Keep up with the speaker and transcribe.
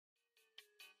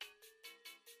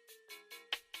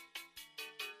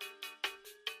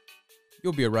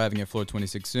You'll be arriving at Floor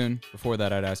 26 soon. Before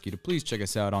that, I'd ask you to please check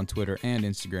us out on Twitter and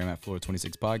Instagram at Floor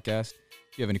 26 Podcast.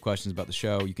 If you have any questions about the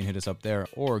show, you can hit us up there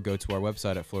or go to our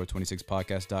website at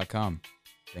floor26podcast.com.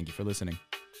 Thank you for listening.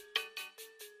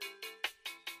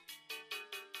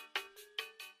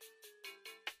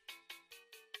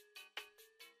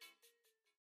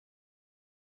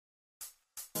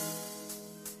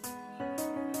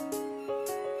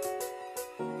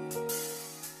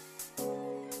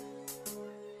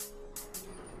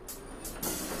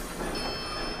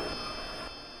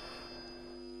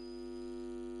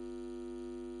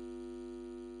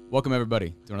 Welcome,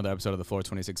 everybody, to another episode of the Floor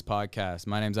 26 Podcast.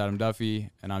 My name's Adam Duffy,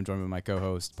 and I'm joined by my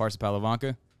co-host, Parsa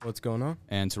Palavanka. What's going on?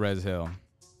 And Therese Hill.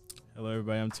 Hello,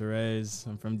 everybody. I'm Therese.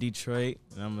 I'm from Detroit,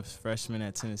 and I'm a freshman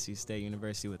at Tennessee State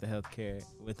University with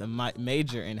a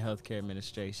major in healthcare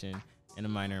administration and a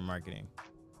minor in marketing.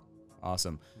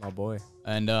 Awesome. My boy.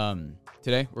 And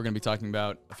today, we're going to be talking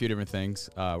about a few different things.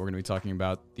 We're going to be talking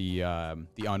about the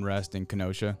unrest in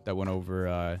Kenosha that went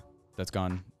over, that's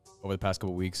gone over the past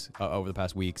couple weeks, over the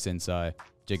past week since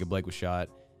Jacob Blake was shot.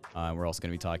 We're also going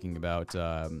to be talking about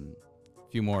a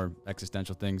few more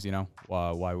existential things, you know,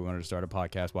 why we wanted to start a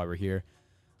podcast, why we're here,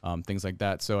 things like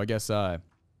that. So I guess I'll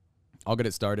get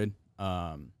it started.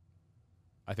 I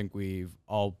think we've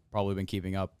all probably been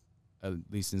keeping up, at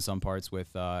least in some parts, with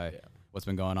what's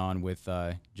been going on with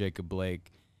Jacob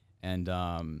Blake. And, you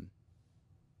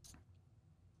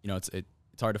know, it's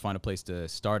hard to find a place to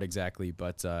start exactly,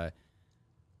 but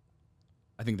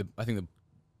I think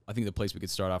the place we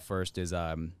could start off first is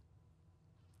I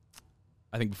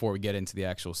think before we get into the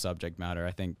actual subject matter,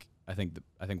 I think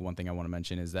one thing I want to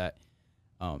mention is that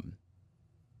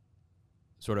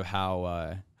sort of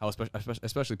how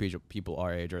especially people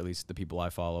our age, or at least the people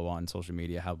I follow on social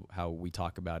media, how we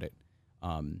talk about it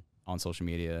on social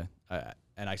media,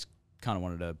 and I kind of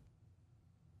wanted to,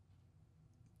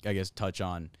 I guess, touch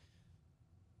on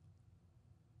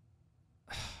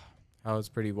how it's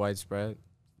pretty widespread.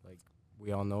 Like,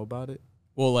 we all know about it.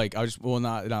 Well, like, not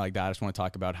like that. I just want to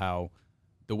talk about how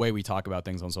the way we talk about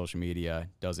things on social media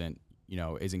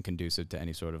isn't conducive to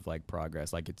any sort of like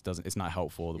progress. Like, it's not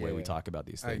helpful the way we talk about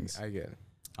these things. I get it.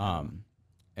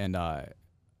 And I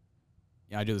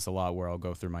do this a lot where I'll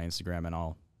go through my Instagram and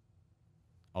I'll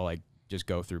like just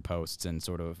go through posts and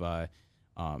sort of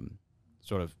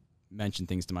mention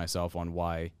things to myself on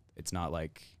why that's not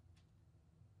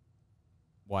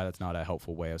a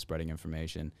helpful way of spreading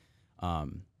information. I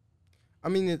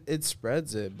mean, it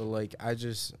spreads it, but like,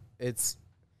 it's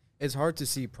hard to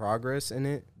see progress in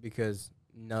it because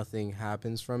nothing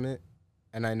happens from it.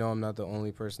 And I know I'm not the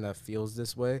only person that feels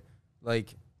this way.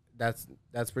 Like, that's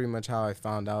pretty much how I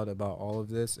found out about all of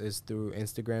this, is through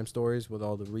Instagram stories with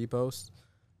all the reposts.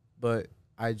 But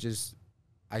I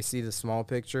see the small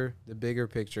picture. The bigger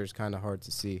picture is kind of hard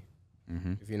to see,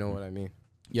 if you know what I mean.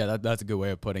 Yeah, that's a good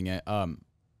way of putting it.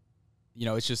 You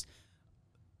know, it's just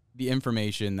the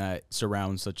information that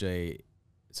surrounds such an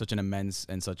immense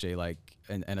and such a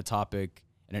and a topic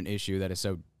and an issue that is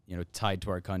so, you know, tied to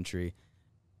our country.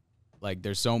 Like,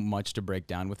 there's so much to break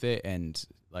down with it, and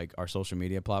like our social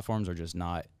media platforms are just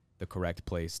not the correct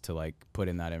place to like put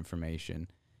in that information.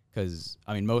 Because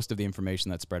I mean, most of the information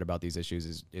that's spread about these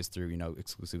issues is through, you know,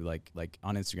 exclusively like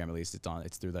on Instagram, at least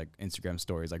it's through like Instagram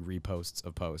stories, like reposts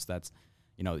of posts. That's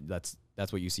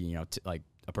what you see, you know, like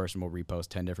a person will repost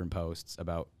 10 different posts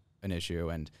about an issue,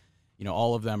 and, you know,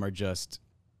 all of them are just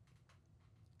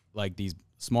like these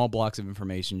small blocks of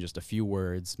information, just a few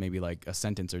words, maybe like a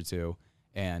sentence or two,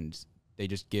 and they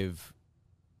just give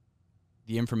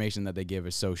the information that they give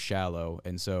is so shallow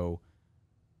and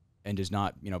does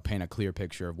not, you know, paint a clear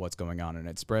picture of what's going on, and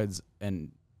it spreads, or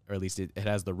at least it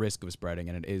has the risk of spreading,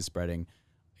 and it is spreading,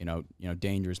 you know,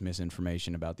 dangerous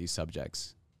misinformation about these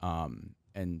subjects.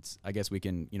 And I guess we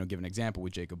can, you know, give an example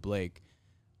with Jacob Blake.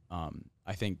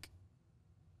 I think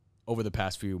over the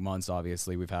past few months,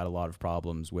 obviously, we've had a lot of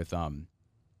problems with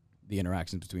the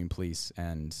interactions between police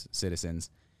and citizens.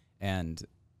 And,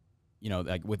 you know,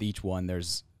 like with each one,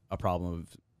 there's a problem of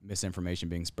misinformation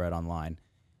being spread online.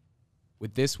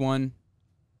 With this one,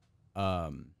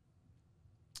 I'd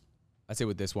say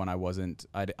with this one, I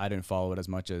didn't follow it as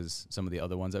much as some of the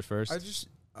other ones at first.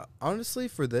 Honestly,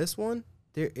 for this one,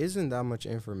 there isn't that much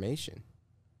information.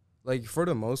 Like, for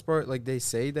the most part, like, they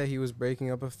say that he was breaking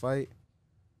up a fight,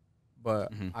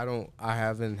 but I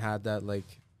haven't had that,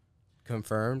 like,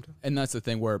 confirmed. And that's the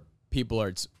thing where people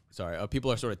are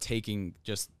sort of taking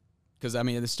just, because, I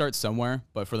mean, it starts somewhere,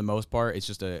 but for the most part,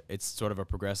 it's sort of a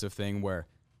progressive thing where,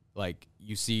 like,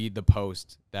 you see the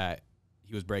post that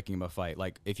he was breaking up a fight.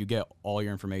 Like, if you get all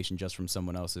your information just from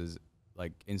someone else's,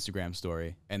 like, Instagram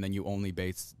story, and then you only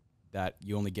base that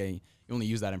you only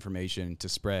use that information to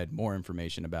spread more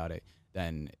information about it,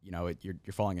 then you're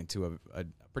falling into a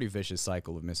pretty vicious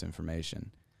cycle of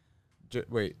misinformation.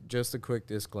 Wait, just a quick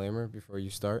disclaimer before you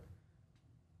start.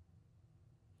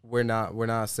 We're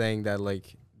not saying that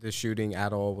like the shooting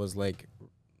at all was like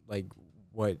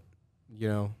what you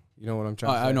know what I'm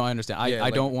trying to say. I know, I understand. Yeah,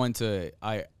 I don't want to.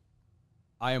 I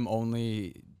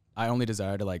only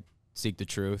desire to like seek the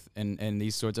truth in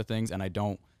these sorts of things, and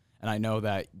I know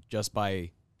that just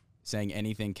by saying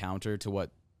anything counter to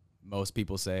what most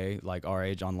people say, like our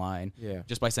age online,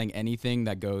 just by saying anything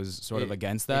that goes sort of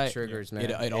against that, it triggers, man.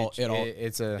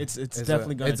 It's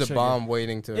definitely going to it's a bomb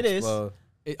waiting to explode.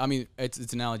 I mean, it's an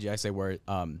analogy I say where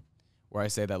I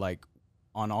say that like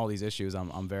on all these issues,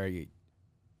 I'm very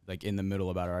like in the middle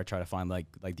about it. Or I try to find like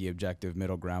the objective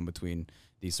middle ground between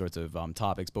these sorts of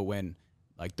topics. But when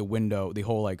like the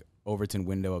whole like Overton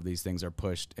window of these things are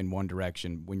pushed in one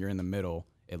direction, when you're in the middle,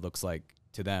 it looks like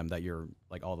to them that you're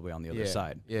like all the way on the other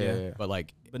side. Yeah. But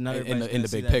like But not in the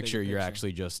big picture, you're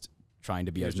actually just trying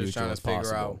to be as neutral as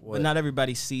possible. But not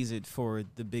everybody sees it for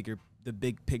the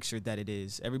big picture that it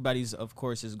is. Everybody's, of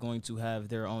course, is going to have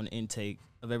their own intake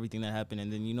of everything that happened.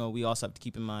 And then, we also have to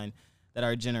keep in mind that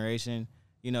our generation,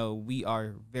 we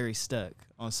are very stuck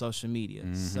on social media.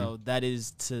 Mm-hmm. So that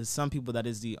is, to some people, that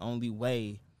is the only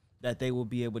way that they will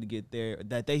be able to get there,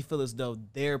 that they feel as though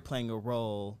they're playing a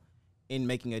role in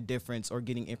making a difference or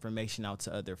getting information out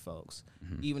to other folks.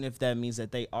 Mm-hmm. Even if that means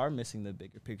that they are missing the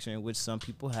bigger picture, in which some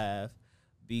people have,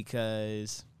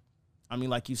 because I mean,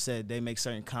 like you said, they make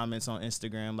certain comments on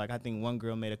Instagram. Like I think one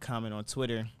girl made a comment on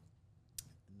Twitter,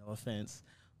 no offense,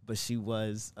 but she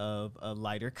was of a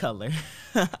lighter color.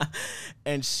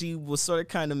 And she was sort of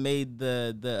kind of made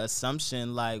the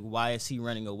assumption, like, why is he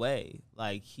running away?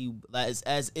 Like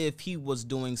as if he was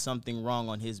doing something wrong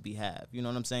on his behalf. You know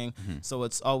what I'm saying? Mm-hmm. So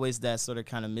it's always that sort of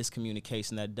kind of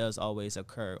miscommunication that does always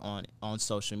occur on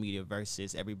social media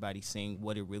versus everybody seeing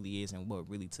what it really is and what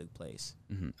really took place.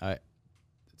 Mm-hmm.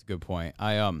 That's a good point.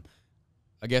 I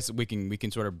guess we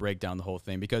can sort of break down the whole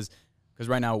thing because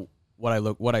right now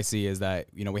what I see is that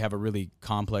we have a really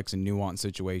complex and nuanced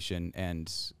situation,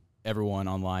 and everyone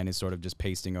online is sort of just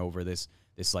pasting over this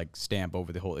like stamp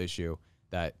over the whole issue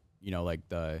that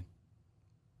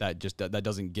that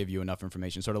doesn't give you enough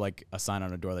information. Sort of like a sign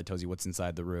on a door that tells you what's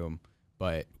inside the room,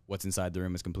 but what's inside the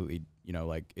room is completely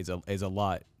is a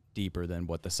lot deeper than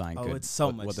what the sign could. It's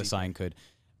so much what the deeper. Sign could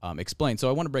explain. So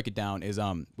I want to break it down. Is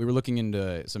we were looking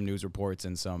into some news reports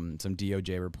and some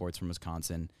DOJ reports from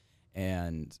Wisconsin,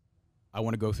 and I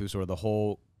want to go through sort of the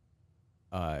whole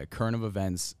current of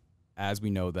events as we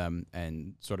know them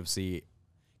and sort of see,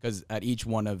 because at each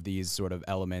one of these sort of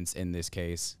elements in this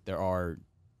case, there are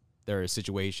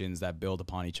situations that build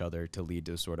upon each other to lead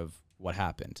to sort of what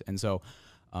happened. And so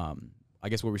I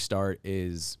guess where we start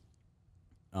is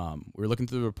we were looking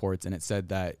through the reports, and it said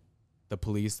that the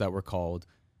police that were called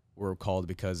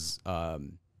because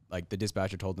like the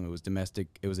dispatcher told them it was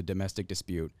a domestic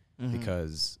dispute. Mm-hmm.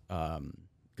 because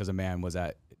a man was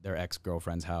at their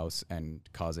ex-girlfriend's house and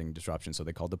causing disruption, so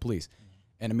they called the police. Mm-hmm.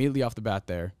 And immediately off the bat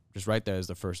there, just right there is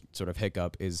the first sort of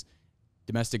hiccup, is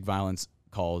domestic violence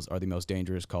calls are the most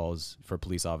dangerous calls for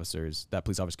police officers that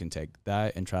police officers can take.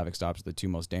 That and traffic stops are the two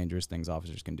most dangerous things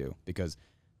officers can do, because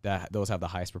those have the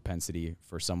highest propensity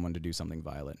for someone to do something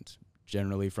violent,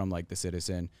 generally from like the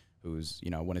citizen who's,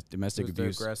 when it's domestic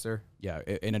abuse, the aggressor. Yeah,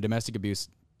 in a domestic abuse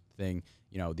thing,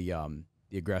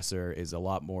 the aggressor is a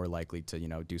lot more likely to,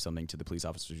 do something to the police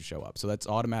officers who show up. So that's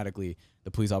automatically the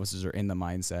police officers are in the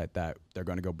mindset that they're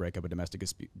going to go break up a domestic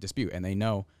dispute. And they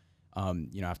know,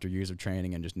 after years of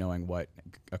training and just knowing what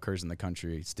occurs in the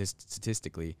country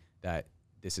statistically, that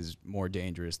this is more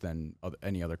dangerous than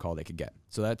any other call they could get.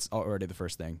 So that's already the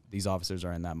first thing. These officers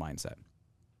are in that mindset.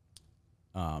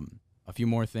 A few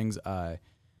more things.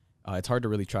 It's hard to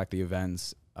really track the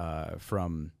events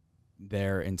from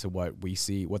there into what we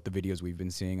see, what the videos we've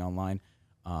been seeing online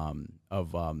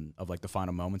of like the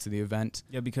final moments of the event.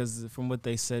 Yeah, because from what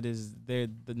they said is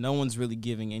no one's really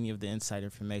giving any of the inside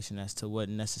information as to what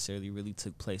necessarily really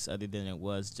took place, other than it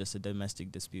was just a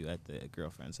domestic dispute at the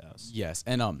girlfriend's house. Yes,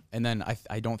 and then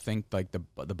I don't think like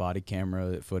the body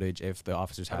camera footage, if the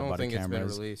officers had body cameras,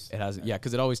 it's been released. It hasn't. Yeah,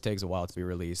 because it always takes a while to be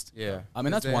released. Yeah, I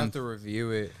mean that's they one have to review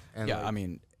it. And yeah, I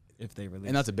mean. If they release,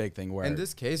 and that's a big thing. Where and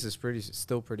this case is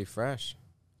still pretty fresh.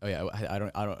 Oh yeah, I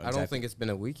don't think it's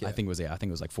been a week yet. I think it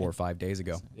was like 4 or 5 days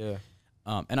ago. Yeah.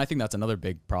 And I think that's another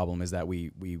big problem, is that we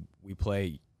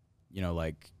play,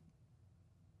 like,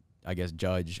 I guess,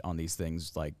 judge on these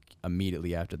things like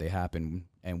immediately after they happen,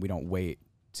 and we don't wait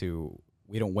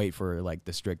for like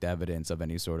the strict evidence of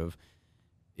any sort of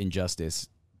injustice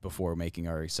before making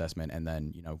our assessment, and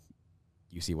then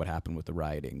you see what happened with the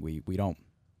rioting. We don't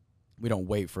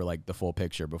wait for like the full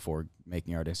picture before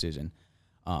making our decision,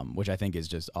 which I think is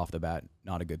just off the bat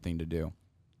not a good thing to do.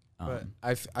 But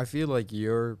I feel like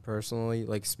you're personally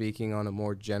like speaking on a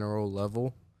more general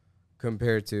level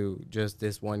compared to just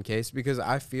this one case, because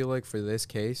I feel like for this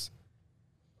case,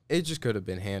 it just could have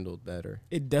been handled better.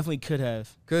 It definitely could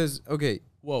have. Because, okay.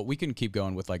 Well, we can keep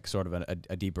going with like sort of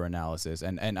a deeper analysis,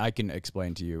 and I can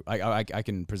explain to you, I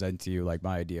can present to you like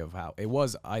my idea of how it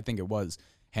was. I think it was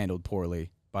handled poorly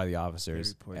by the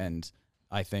officers, and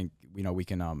I think we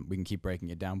can keep breaking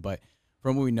it down. But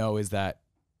from what we know is that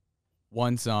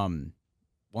once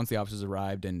the officers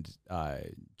arrived and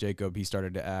Jacob, he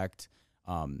started to act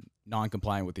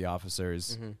non-compliant with the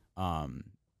officers. I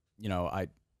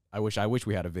wish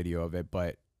we had a video of it,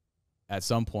 but at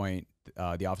some point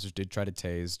the officers did try to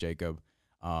tase Jacob.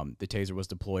 The taser was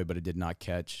deployed, but it did not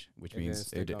catch, which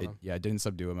means it didn't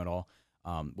subdue him at all.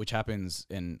 Which happens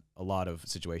in a lot of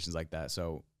situations like that.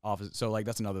 So like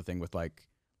that's another thing with like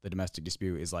the domestic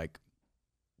dispute is like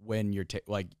when you're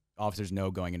like officers know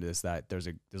going into this that there's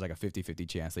like a 50-50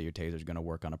 chance that your taser is going to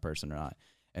work on a person or not.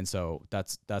 And so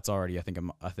that's already I think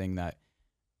a thing that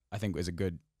I think is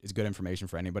good information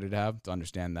for anybody to have, to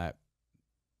understand that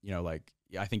like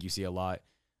I think you see a lot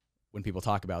when people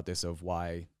talk about this of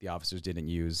why the officers didn't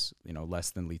use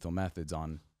less than lethal methods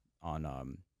on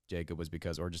Jacob was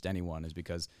because, or just anyone, is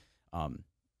because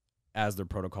as their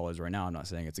protocol is right now, I'm not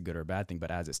saying it's a good or a bad thing,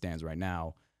 but as it stands right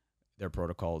now, their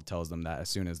protocol tells them that as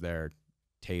soon as their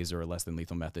taser or less than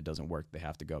lethal method doesn't work, they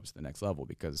have to go up to the next level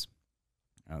because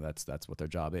that's what their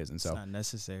job is. And so it's not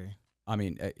necessary. I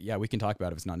mean, yeah, we can talk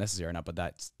about if it's not necessary or not, but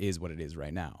that is what it is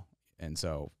right now. And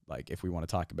so like if we want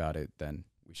to talk about it, then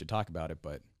we should talk about it,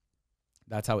 but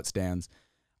that's how it stands.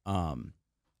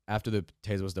 After the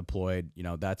taser was deployed,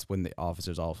 that's when the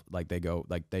officers all like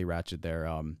they ratchet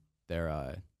their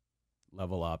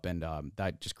level up, and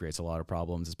that just creates a lot of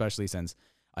problems, especially since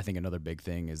I think another big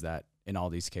thing is that in all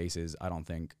these cases, I don't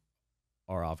think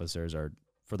our officers are,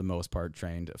 for the most part,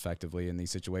 trained effectively in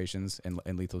these situations,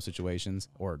 in lethal situations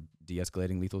or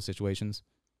de-escalating lethal situations.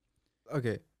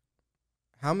 Okay.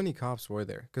 How many cops were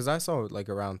there? Because I saw like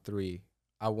around 3.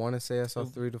 I want to say I saw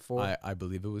 3 to 4. I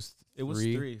believe it was 3. It was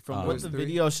 3. From what the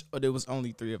video showed, there was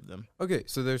only 3 of them. Okay,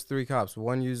 so there's 3 cops.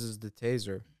 One uses the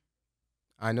taser.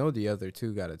 I know the other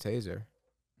 2 got a taser.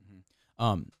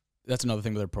 Mm-hmm. That's another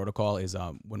thing with their protocol is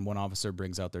when one officer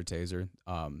brings out their taser,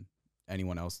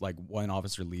 anyone else, like one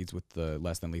officer leads with the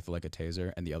less than lethal, like a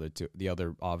taser, and the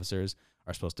other officers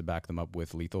are supposed to back them up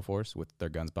with lethal force with their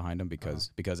guns behind them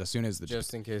because as soon as as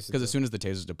soon as the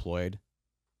taser is deployed,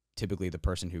 typically the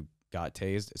person who got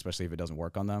tased, especially if it doesn't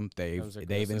work on them, they've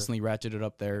instantly ratcheted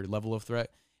up their level of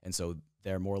threat, and so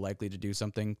they're more likely to do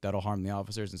something that'll harm the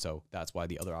officers, and so that's why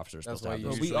the other officers are supposed to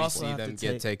have. We also see them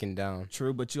get taken down.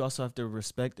 True, but you also have to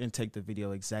respect and take the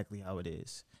video exactly how it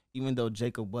is. Even though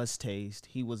Jacob was tased,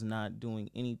 he was not doing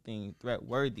anything threat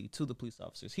worthy to the police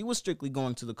officers. He was strictly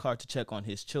going to the car to check on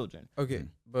his children. Okay,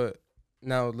 but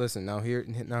now listen. Now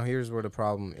here's where the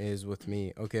problem is with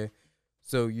me. Okay,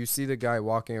 so you see the guy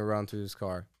walking around to his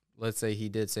car. Let's say he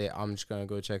did say, I'm just going to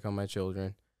go check on my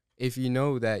children. If you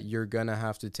know that you're going to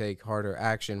have to take harder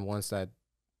action once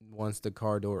the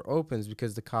car door opens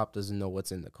because the cop doesn't know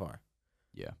what's in the car.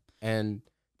 Yeah. And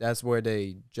that's where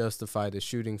they justify the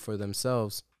shooting for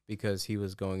themselves because he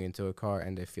was going into a car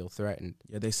and they feel threatened.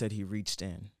 Yeah, they said he reached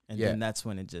in. And then that's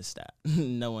when it just stopped.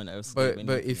 No one else. But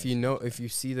if you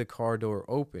see the car door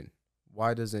open,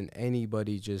 why doesn't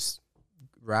anybody just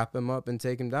wrap him up and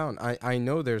take him down? I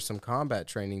know there's some combat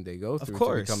training they go through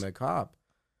to become a cop.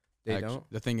 Don't.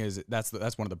 The thing is, that's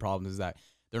one of the problems is that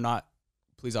they're not.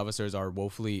 Police officers are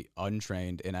woefully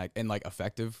untrained in like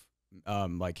effective,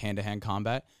 like hand-to-hand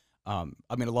combat. I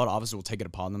mean, a lot of officers will take it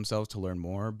upon themselves to learn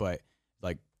more, but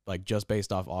like just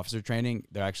based off officer training,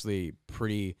 they're actually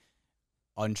pretty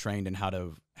untrained in how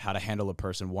to handle a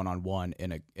person one-on-one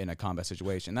in a combat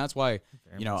situation. That's why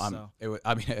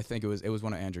I think it was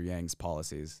one of Andrew Yang's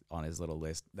policies on his little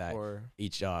list that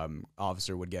each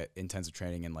officer would get intensive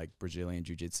training in like Brazilian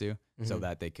jiu-jitsu so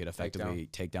that they could effectively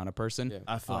take down a person. Yeah.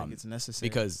 I feel like it's necessary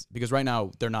because right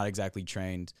now they're not exactly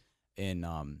trained in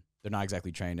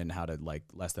how to like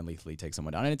less than lethally take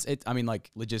someone down. And I mean,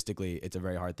 like logistically it's a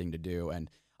very hard thing to do, and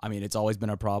I mean it's always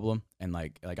been a problem, and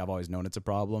like I've always known it's a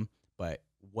problem. But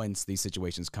once these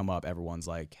situations come up, everyone's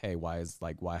like, hey, why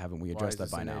haven't we addressed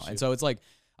that by now? And so it's like,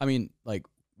 I mean, like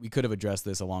we could have addressed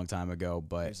this a long time ago,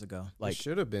 but years ago. Like it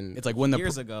should have been. It's like when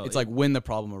when the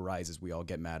problem arises, we all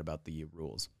get mad about the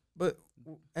rules. But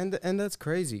and that's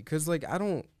crazy because like I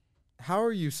don't. how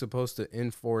are you supposed to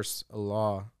enforce a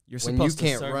law You're when you supposed to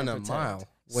can't serve run and a protect. mile?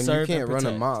 When Serve you and can't run a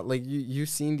protect. mile, like you've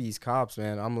seen these cops,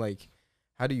 man. I'm like,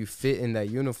 how do you fit in that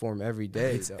uniform every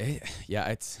day? though?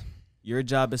 It's Your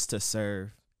job is to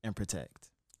serve and protect.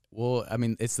 well, I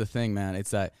mean, it's the thing, man.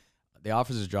 It's that the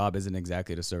officer's job isn't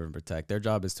exactly to serve and protect. Their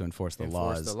job is to enforce the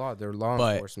laws. the law. They're law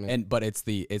But enforcement. but it's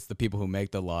the people who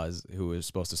make the laws who are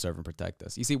supposed to serve and protect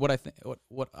us. You see, what I think,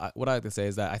 what I have to say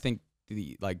is that I think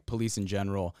the like police in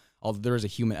general, although there is a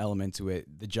human element to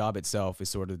it, the job itself is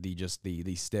sort of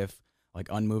the stiff, like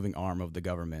unmoving arm of the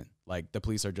government. Like the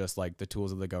police are just like the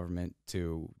tools of the government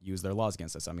to use their laws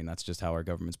against us. I mean, that's just how our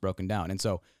government's broken down. And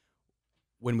so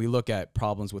when we look at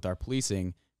problems with our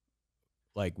policing,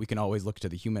 like we can always look to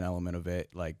the human element of it,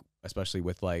 like especially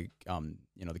with like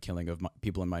the killing of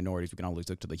people and minorities. We can always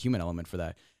look to the human element for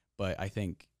that. But I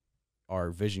think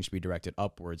our vision should be directed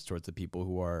upwards towards the people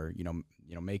who are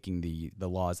making the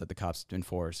laws that the cops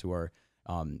enforce, who are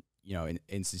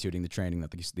instituting the training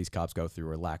that these cops go through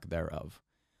or lack thereof.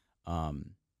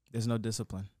 There's no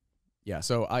discipline. Yeah,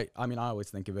 so I mean I always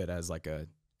think of it as like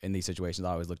in these situations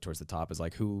I always look towards the top as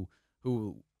like who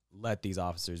let these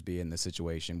officers be in this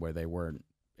situation where they weren't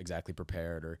exactly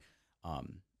prepared or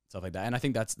stuff like that. And I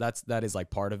think that is like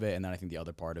part of it. And then I think the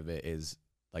other part of it is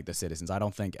like the citizens. I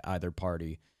don't think either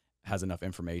party has enough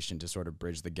information to sort of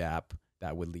bridge the gap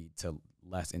that would lead to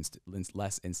less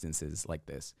instances like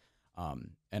this.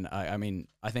 And I mean,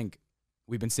 I think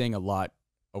we've been seeing a lot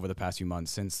over the past few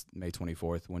months since May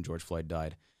 24th when George Floyd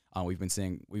died. We've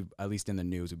at least in the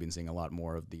news, we've been seeing a lot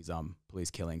more of these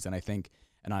police killings. And I think,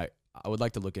 and I would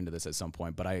like to look into this at some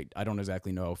point, but I don't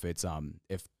exactly know if it's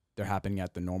if they're happening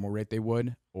at the normal rate they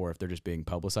would, or if they're just being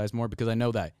publicized more, because I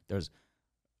know that there's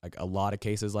like a lot of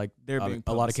cases like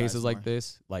a lot of cases like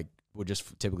this like would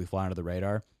just typically fly under the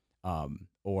radar,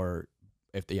 or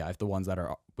if the ones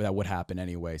that would happen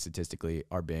anyway statistically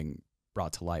are being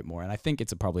brought to light more. And I think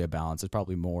it's probably a balance. It's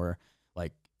probably more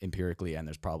like empirically, and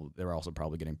they're also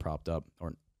probably getting propped up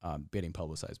or getting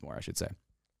publicized more, I should say.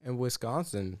 In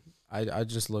Wisconsin, I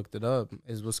just looked it up.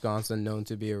 Is Wisconsin known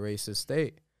to be a racist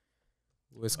state?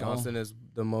 Wisconsin is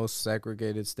the most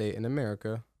segregated state in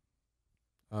America.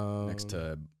 Next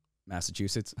to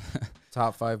Massachusetts.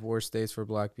 Top 5 worst states for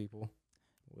black people.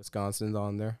 Wisconsin's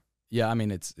on there. Yeah, I mean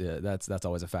that's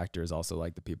always a factor. Is also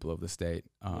like the people of the state.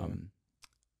 I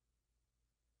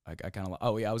kind of.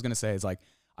 Oh yeah, I was gonna say is like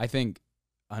I think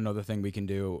another thing we can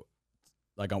do,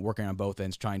 like I'm working on both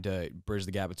ends, trying to bridge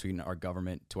the gap between our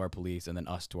government to our police and then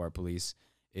us to our police,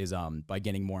 is by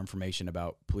getting more information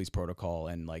about police protocol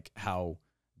and like how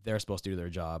they're supposed to do their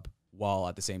job, while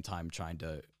at the same time trying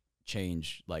to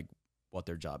change like what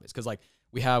their job is. Because like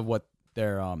we have what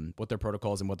their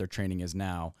protocols and what their training is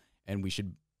now, and we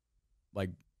should like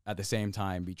at the same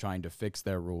time be trying to fix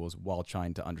their rules while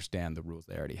trying to understand the rules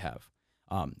they already have.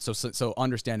 So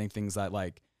understanding things that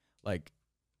like I'm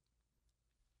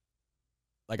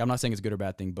not saying it's a good or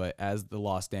bad thing, but as the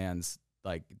law stands,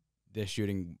 like this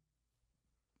shooting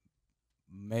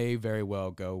may very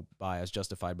well go by as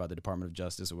justified by the Department of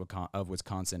Justice of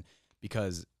Wisconsin,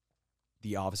 because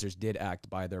the officers did act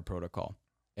by their protocol.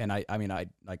 And I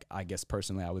guess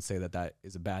personally I would say that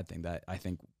is a bad thing, that I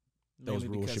think those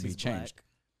rules should be changed. Black.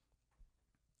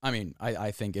 I mean, I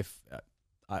think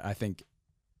I think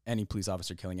any police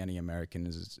officer killing any American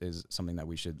is something that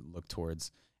we should look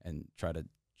towards and try to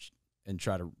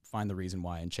find the reason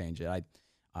why and change it.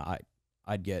 I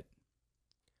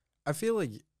feel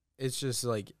like it's just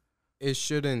like you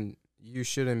shouldn't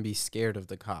be scared of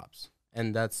the cops.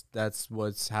 And that's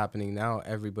what's happening now.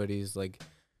 Everybody's like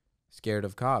scared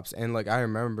of cops. And like I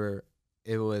remember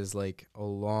it was like a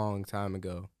long time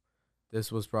ago. This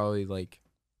was probably like,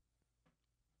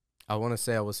 I want to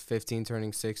say I was 15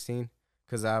 turning 16,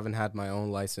 because I haven't had my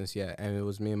own license yet. And it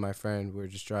was me and my friend. We were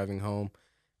just driving home,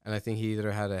 and I think he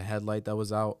either had a headlight that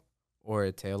was out or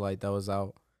a taillight that was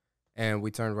out. And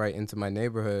we turned right into my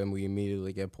neighborhood, and we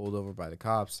immediately get pulled over by the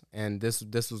cops. And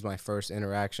this was my first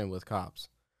interaction with cops.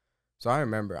 So I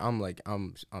remember I'm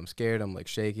scared. I'm like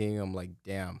shaking. I'm like,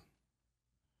 damn,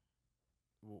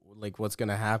 like what's going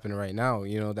to happen right now?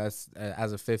 You know, that's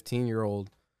as a 15-year-old,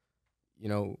 you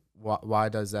know, why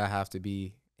does that have to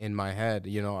be in my head?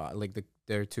 You know, like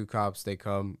there are 2 cops. They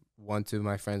come, one to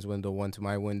my friend's window, one to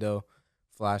my window,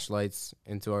 flashlights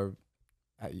into our.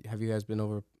 Have you guys been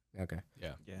over? Okay.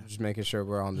 Yeah. Just making sure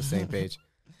we're on the same page.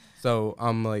 So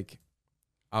I'm like,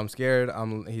 I'm scared.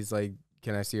 He's like,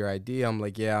 can I see your ID? I'm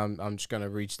like, yeah, I'm just going to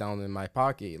reach down in my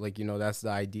pocket. Like, you know, that's the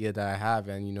idea that I have.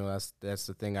 And, you know, that's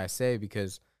the thing I say,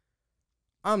 because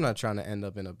I'm not trying to end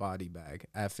up in a body bag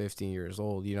at 15 years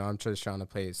old. You know, I'm just trying to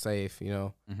play it safe, you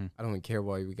know. Mm-hmm. I don't even care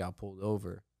why we got pulled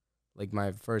over. like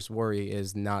my first worry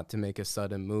is not to make a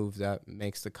sudden move that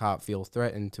makes the cop feel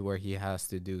threatened to where he has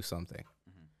to do something.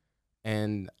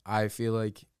 And I feel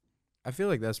like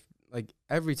that's like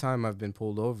every time I've been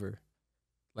pulled over,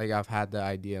 like I've had the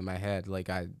idea in my head. Like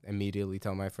I immediately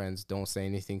tell my friends, don't say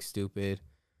anything stupid.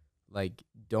 Like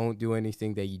don't do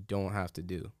anything that you don't have to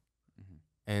do.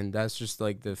 And that's just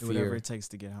like the Do fear. whatever it takes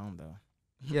to get home, though.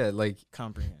 Yeah, like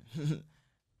Comprehend.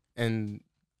 and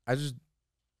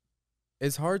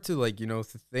it's hard to like, to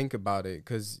think about it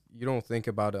because you don't think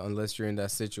about it unless you're in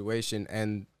that situation.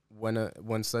 And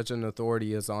when such an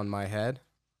authority is on my head,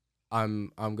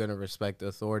 I'm gonna respect the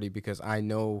authority because I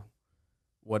know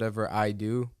whatever I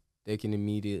do, they can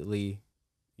immediately,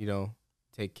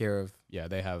 take care of. Yeah,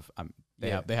 they have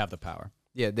Yeah. they have the power.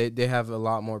 Yeah, they have a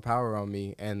lot more power on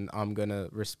me, and I'm gonna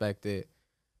respect it,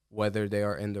 whether they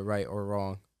are in the right or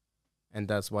wrong, and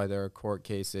that's why there are court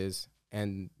cases.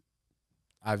 And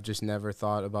I've just never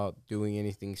thought about doing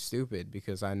anything stupid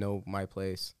because I know my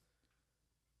place.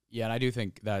 Yeah, and I do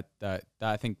think that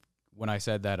I think when I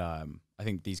said that I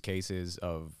think these cases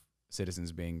of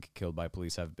citizens being killed by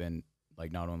police have been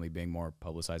like not only being more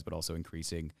publicized but also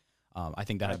increasing. I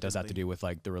think that does have to do with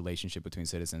like the relationship between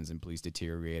citizens and police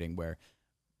deteriorating, where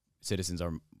citizens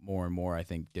are more and more, I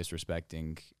think,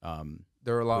 disrespecting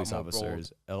There are a lot police more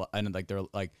officers, and like they're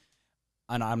like,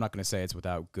 and I'm not going to say it's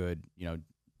without good,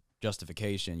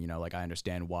 justification. Like I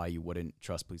understand why you wouldn't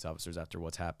trust police officers after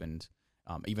what's happened,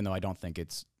 even though I don't think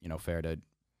it's fair to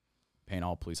paint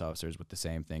all police officers with the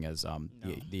same thing as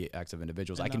the acts of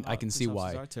individuals. And I can see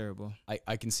why are terrible.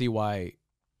 I can see why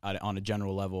on a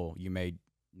general level you may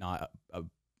not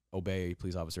obey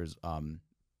police officers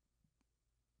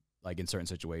like in certain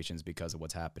situations because of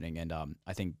what's happening. And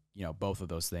I think both of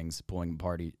those things, pulling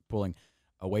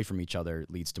away from each other,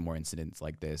 leads to more incidents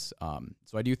like this.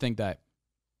 So I do think that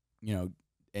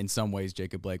in some ways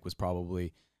Jacob Blake was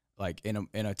probably like in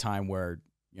a time where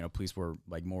police were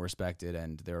like more respected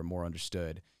and they were more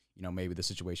understood, maybe the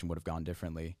situation would have gone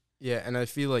differently. Yeah, and I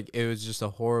feel like it was just a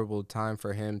horrible time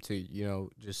for him to,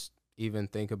 just even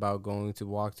think about going to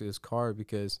walk to his car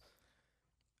because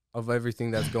of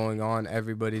everything that's going on.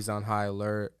 Everybody's on high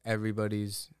alert.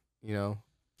 Everybody's,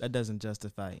 That doesn't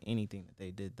justify anything that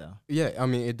they did, though. Yeah, I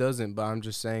mean, it doesn't, but I'm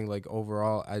just saying, like,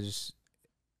 overall,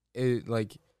 it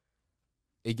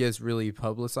gets really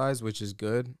publicized, which is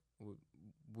good.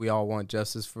 We all want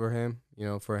justice for him,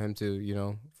 for him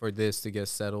to, for this to get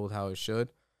settled how it should.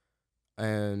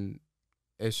 And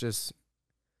it's just,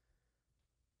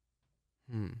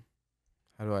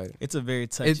 how do I? It's a very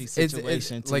touchy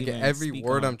situation. It's to like even every speak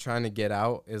word on. I'm trying to get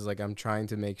out is like I'm trying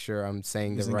to make sure I'm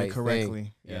saying Using the it right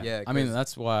correctly. thing. Yeah. I mean,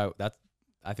 that's why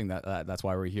I think that's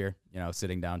why we're here,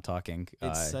 sitting down talking.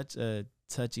 It's such a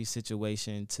touchy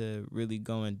situation to really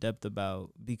go in depth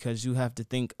about because you have to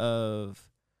think of,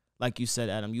 like you said,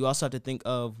 Adam, you also have to think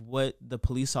of what the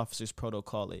police officer's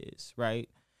protocol is, right?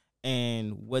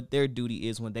 And what their duty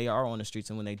is when they are on the streets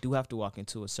and when they do have to walk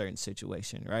into a certain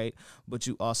situation, right? But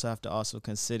you also have to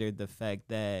consider the fact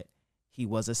that he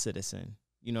was a citizen.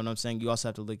 You know what I'm saying? You also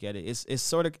have to look at it.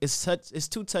 It's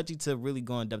too touchy to really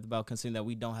go in depth about, considering that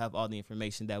we don't have all the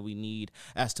information that we need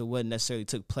as to what necessarily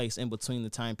took place in between the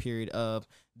time period of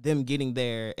them getting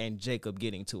there and Jacob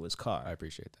getting to his car. I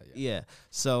appreciate that. Yeah.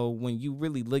 So when you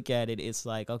really look at it, it's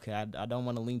like, okay, I don't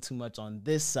want to lean too much on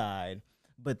this side.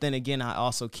 But then again, I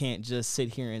also can't just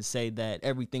sit here and say that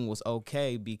everything was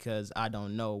okay because I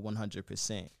don't know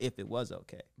 100% if it was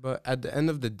okay. But at the end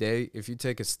of the day, if you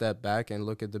take a step back and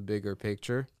look at the bigger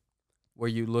picture, where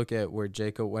you look at where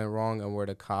Jacob went wrong and where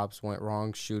the cops went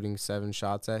wrong, shooting 7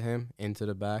 shots at him into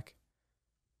the back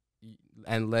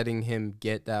and letting him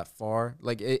get that far,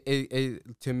 like it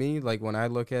to me, like when I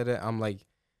look at it, I'm like,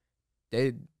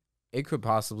 it could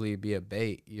possibly be a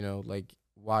bait, like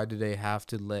why do they have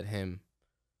to let him?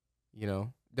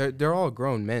 They're all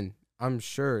grown men. I'm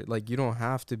sure, like, you don't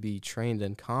have to be trained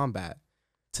in combat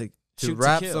to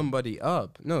wrap somebody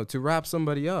up. No, to wrap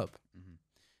somebody up.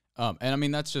 Mm-hmm. And I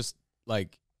mean, that's just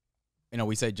like,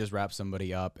 we say just wrap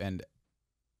somebody up, and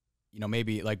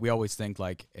maybe like we always think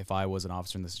like if I was an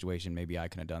officer in the situation, maybe I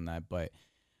could have done that, but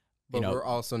we're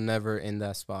also never in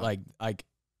that spot. Like,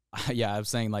 yeah, I was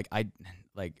saying like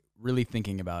really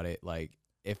thinking about it, like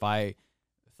if I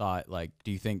thought like,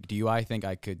 I think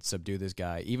I could subdue this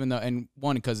guy, even though, and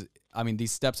one, because I mean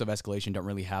these steps of escalation don't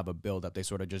really have a build up, they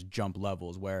sort of just jump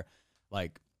levels where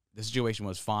like the situation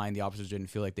was fine, the officers didn't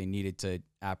feel like they needed to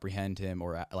apprehend him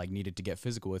or like needed to get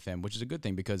physical with him, which is a good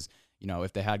thing because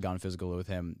if they had gone physical with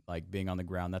him, like being on the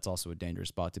ground, that's also a dangerous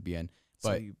spot to be in.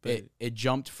 But it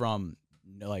jumped from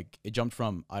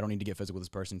I don't need to get physical with this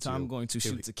person to I'm going to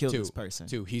shoot to kill this person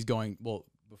to he's going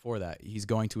before that. He's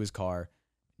going to his car.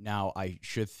 Now I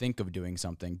should think of doing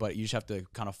something, but you just have to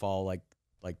kind of follow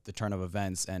like the turn of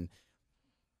events. And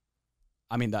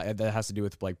I mean, that has to do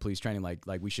with like police training. Like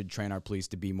we should train our police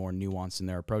to be more nuanced in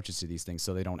their approaches to these things,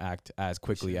 so they don't act as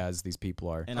quickly as these people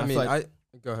are. And I mean,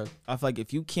 go ahead. I feel like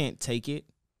if you can't take it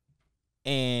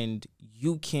and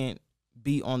you can't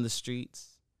be on the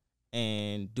streets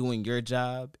and doing your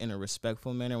job in a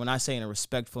respectful manner, when I say in a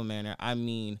respectful manner, I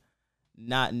mean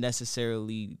not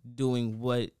necessarily doing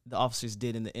what the officers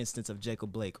did in the instance of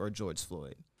Jacob Blake or George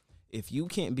Floyd. If you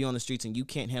can't be on the streets and you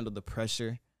can't handle the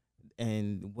pressure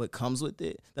and what comes with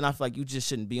it, then I feel like you just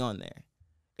shouldn't be on there.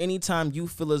 Anytime you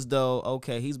feel as though,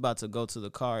 okay, he's about to go to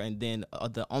the car, and then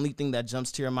the only thing that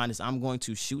jumps to your mind is I'm going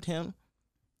to shoot him,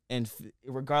 and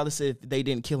regardless if they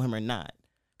didn't kill him or not,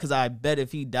 because I bet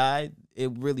if he died, they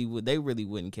really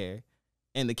wouldn't care,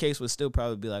 and the case would still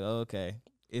probably be like, oh, okay,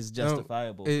 it's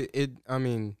justifiable. I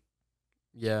mean,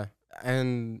 yeah.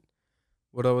 And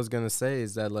what I was gonna say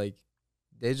is that like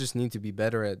they just need to be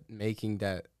better at making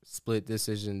that split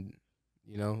decision.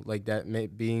 You know, like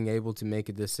that, being able to make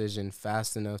a decision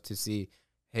fast enough to see,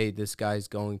 hey, this guy's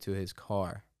going to his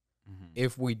car. Mm-hmm.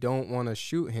 If we don't want to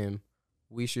shoot him,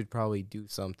 we should probably do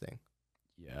something.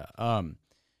 Yeah.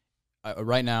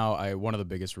 Right now, one of the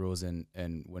biggest rules in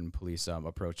when police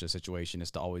approach a situation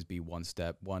is to always be one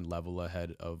level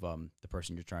ahead of the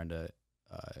person you're trying to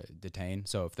detain.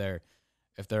 So if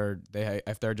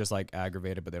they're just like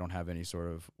aggravated but they don't have any sort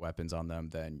of weapons on them,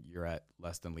 then you're at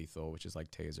less than lethal, which is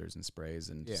like tasers and sprays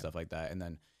and stuff like that. And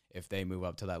then if they move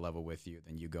up to that level with you,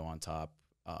 then you go on top.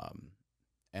 I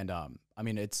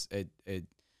mean, it's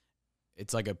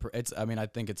like I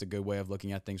think it's a good way of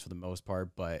looking at things for the most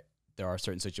part, but there are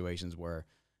certain situations where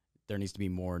there needs to be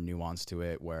more nuance to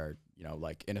it, where, you know,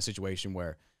 like in a situation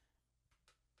where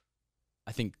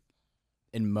I think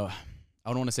I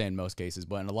don't want to say in most cases,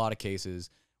 but in a lot of cases,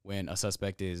 when a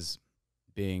suspect is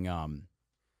being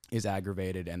is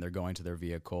aggravated and they're going to their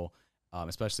vehicle,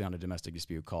 especially on a domestic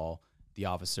dispute call, the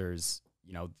officers,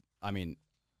 you know, I mean,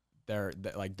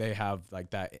 they have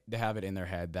it in their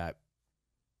head that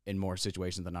in more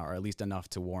situations than not, or at least enough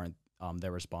to warrant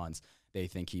their response, they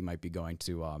think he might be going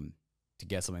to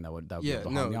get something that would be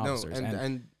able to harm the officers.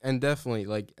 And definitely,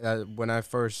 like when I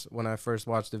first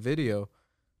watched the video,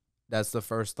 that's the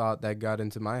first thought that got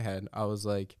into my head. I was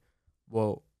like,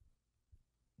 well,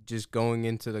 just going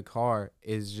into the car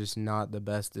is just not the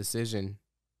best decision.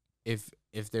 If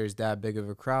there's that big of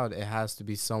a crowd, it has to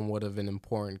be somewhat of an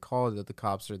important call that the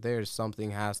cops are there.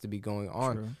 Something has to be going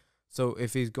on. True. So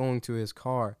if he's going to his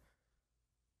car,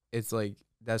 it's like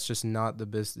that's just not the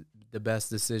best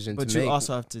decision to make. But you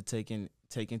also have to take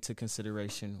into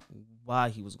consideration why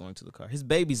he was going to the car. His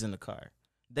baby's in the car.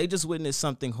 They just witnessed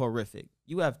something horrific.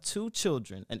 You have two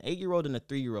children, an 8-year-old and a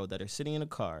 3-year-old, that are sitting in a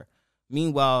car.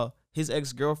 Meanwhile, his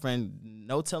ex-girlfriend,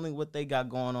 no telling what they got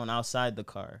going on outside the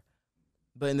car.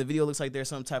 But in the video, it looks like there's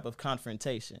some type of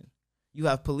confrontation. You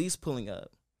have police pulling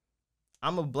up.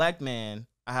 I'm a black man.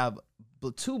 I have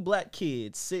 2 black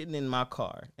kids sitting in my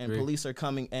car, and police are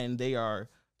coming, and they are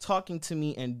talking to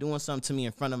me and doing something to me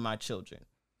in front of my children.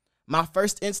 My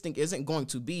first instinct isn't going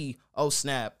to be, oh,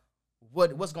 snap.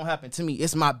 What's going to happen to me?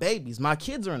 It's my babies. My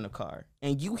kids are in the car.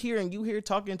 And you here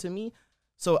talking to me.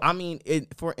 So, I mean,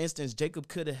 for instance, Jacob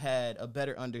could have had a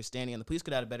better understanding, and the police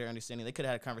could have had a better understanding. They could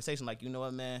have had a conversation like, you know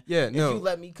what, man? If you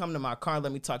let me come to my car,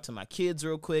 let me talk to my kids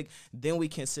real quick, then we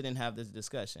can sit and have this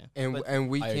discussion. And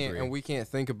we can't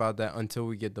think about that until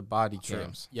we get the body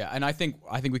cams. Yeah, and I think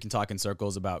we can talk in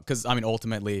circles about, because, I mean,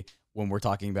 ultimately, when we're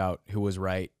talking about who was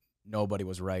right, nobody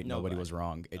was right, nobody was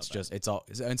wrong. It's all,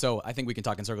 and so I think we can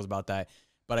talk in circles about that.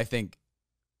 But I think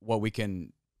what we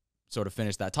can sort of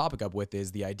finish that topic up with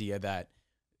is the idea that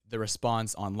the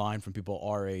response online from people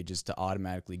our age is to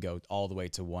automatically go all the way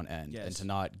to one end, and to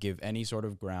not give any sort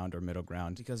of ground or middle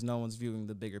ground, because no one's viewing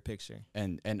the bigger picture,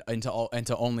 and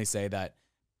to only say that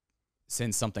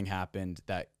since something happened,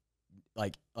 that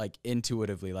like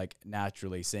intuitively, like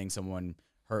naturally, seeing someone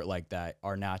hurt like that,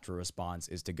 our natural response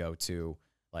is to go to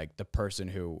like the person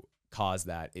who caused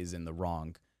that is in the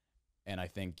wrong. And I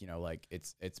think, you know, like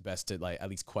it's best to like at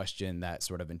least question that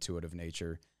sort of intuitive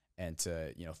nature, and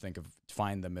to, you know,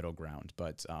 find the middle ground.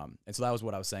 But and so that was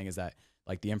what I was saying, is that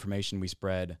like the information we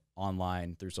spread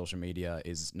online through social media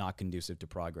is not conducive to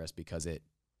progress, because it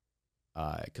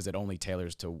only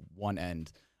tailors to one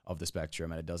end of the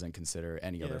spectrum, and it doesn't consider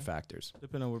any other factors.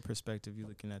 Depending on what perspective you're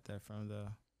looking at that from, though.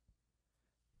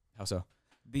 How so?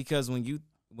 Because when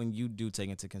you do take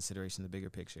into consideration the bigger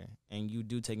picture, and you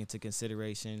do take into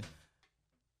consideration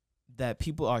that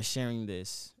people are sharing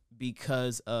this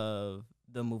because of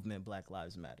the movement Black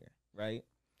Lives Matter, right?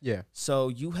 Yeah. So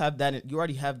you have that. You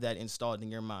already have that installed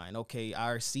in your mind. Okay,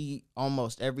 I see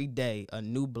almost every day a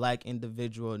new black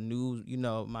individual, a new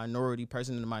minority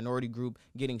person in the minority group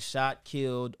getting shot,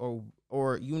 killed,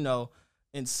 or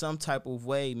in some type of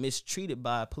way mistreated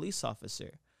by a police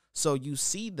officer. So you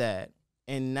see that,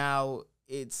 and now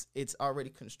it's already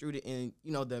construed in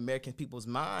the American people's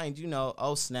mind.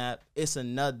 Oh snap! It's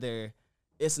another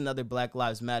Black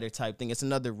Lives Matter type thing. It's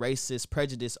another racist,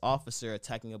 prejudiced officer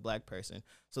attacking a black person.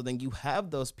 So then you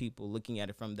have those people looking at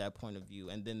it from that point of view,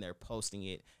 and then they're posting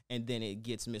it, and then it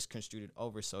gets misconstrued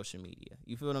over social media.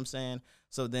 You feel what I'm saying?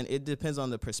 So then it depends on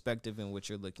the perspective in which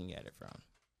you're looking at it from.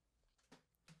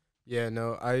 Yeah,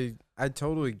 no, I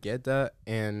totally get that,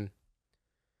 and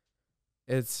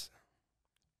it's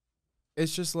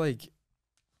just like,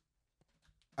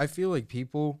 I feel like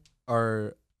people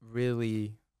are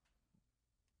really,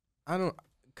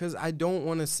 because I don't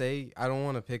want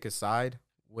to pick a side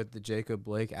with the Jacob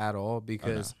Blake at all,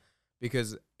 because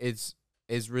it's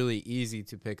really easy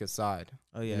to pick a side.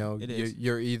 Oh yeah, it is.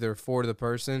 You're either for the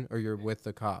person or you're with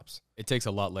the cops. It takes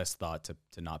a lot less thought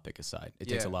to not pick a side. It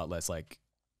takes a lot less like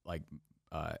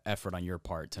effort on your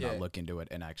part to not look into it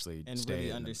and actually and stay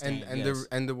really understand.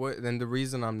 The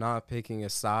reason I'm not picking a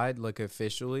side like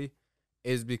officially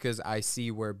is because I see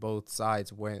where both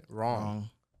sides went wrong.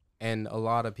 And a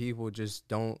lot of people just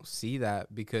don't see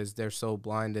that because they're so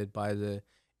blinded by the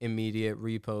immediate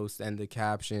repost and the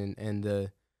caption and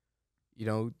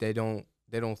they don't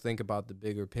think about the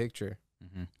bigger picture.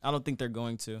 Mm-hmm. I don't think they're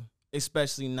going to,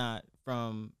 especially not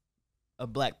from a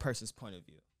black person's point of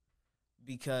view.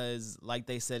 Because like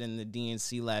they said in the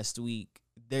DNC last week,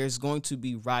 there's going to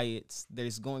be riots.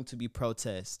 There's going to be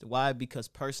protests. Why? Because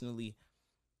personally,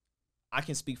 I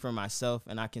can speak for myself,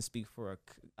 and I can't speak for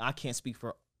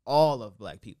all of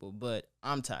black people, but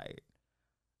I'm tired.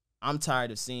 I'm tired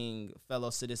of seeing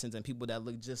fellow citizens and people that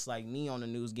look just like me on the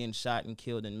news getting shot and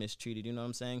killed and mistreated. You know what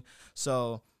I'm saying?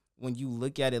 So when you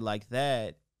look at it like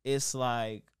that, it's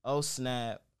like, oh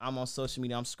snap, I'm on social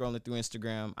media, I'm scrolling through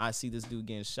Instagram, I see this dude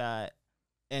getting shot.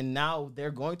 And now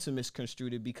they're going to misconstrue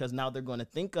it because now they're going to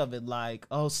think of it like,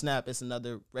 oh snap, it's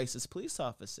another racist police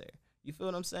officer. You feel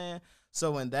what I'm saying?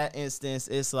 So in that instance,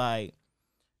 it's like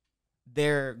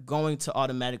they're going to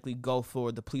automatically go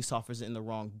for the police officer in the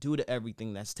wrong due to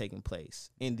everything that's taking place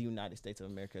in the United States of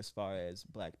America as far as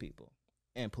black people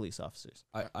and police officers.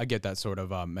 I get that sort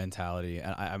of mentality,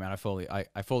 and I mean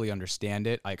I fully understand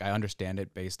it. Like I understand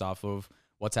it based off of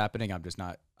what's happening. I'm just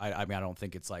not. I mean I don't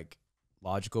think it's like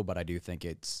logical, but I do think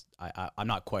it's. I'm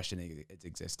not questioning its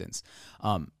existence.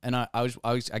 And I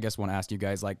guess want to ask you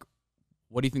guys, like,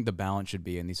 what do you think the balance should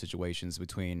be in these situations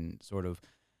between sort of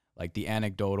like the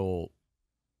anecdotal,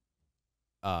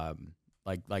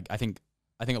 like I think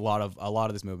a lot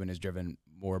of this movement is driven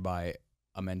more by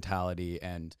a mentality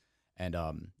and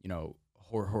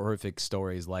horrific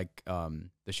stories like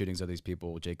the shootings of these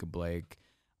people, Jacob Blake,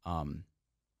 and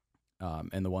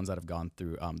the ones that have gone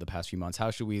through the past few months.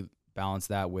 How should we balance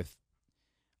that with,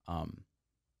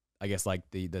 I guess like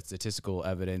the statistical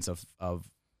evidence of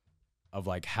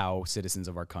like how citizens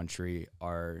of our country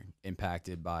are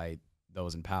impacted by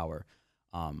those in power,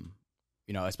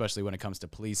 especially when it comes to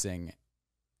policing.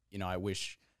 I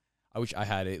wish I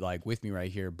had it like with me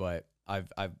right here, but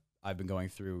I've been going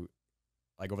through,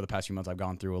 like over the past few months, I've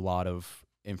gone through a lot of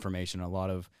information, a lot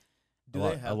of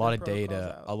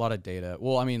data.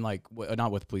 Well, I mean, like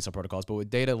not with police protocols, but with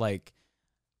data, like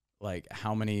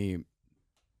how many,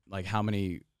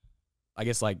 I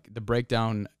guess like the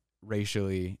breakdown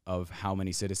racially of how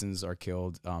many citizens are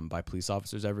killed by police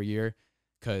officers every year,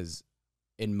 because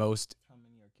in most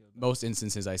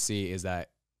instances I see is that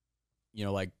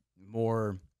like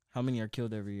more. How many are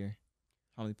killed every year?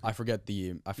 How many? I forget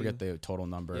the total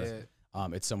number. Yeah.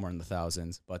 It's somewhere in the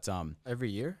thousands, but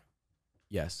every year.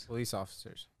 Yes. Police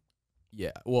officers.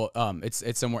 Yeah. Well, it's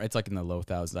somewhere. It's like in the low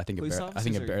thousands. I think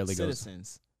it barely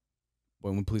citizens. goes.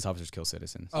 When police officers kill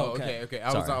citizens. Oh, okay.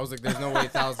 I was like, there's no way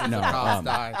thousands of cops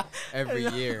die every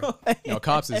year. No,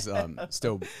 cops is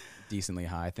still decently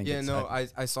high. I think. Yeah.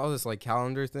 I saw this like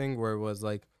calendar thing where it was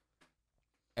like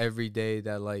every day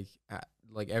that like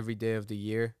every day of the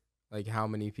year, like how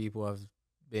many people have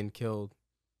been killed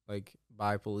like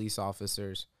by police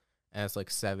officers, and it's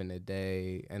like 7 a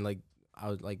day, and like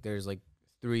I was like there's like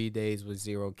 3 days with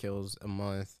 0 kills a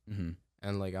month,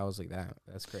 and like I was like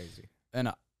that's crazy.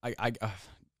 And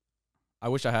I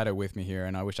wish I had it with me here,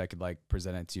 and I wish I could like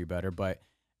present it to you better, but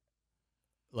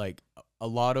like a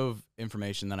lot of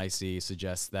information that I see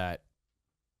suggests that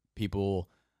people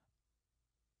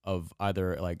of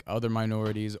either like other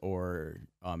minorities or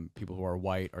people who are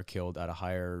white are killed at a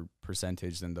higher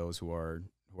percentage than those who are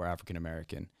who are African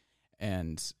American.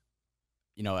 And,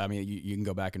 you know, I mean, you can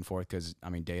go back and forth because, I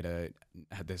mean, data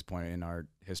at this point in our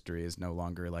history is no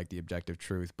longer like the objective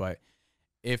truth. But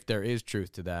if there is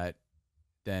truth to that,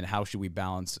 then how should we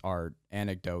balance our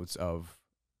anecdotes of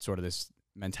sort of this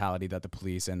mentality that the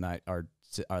police and that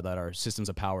our systems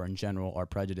of power in general are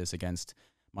prejudiced against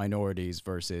minorities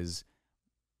versus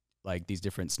like these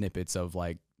different snippets of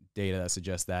like data that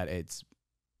suggest that it's,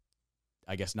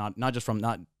 I guess, not from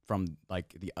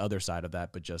like the other side of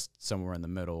that, but just somewhere in the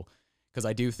middle. Because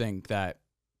I do think that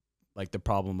like the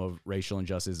problem of racial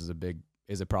injustice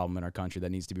is a problem in our country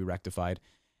that needs to be rectified.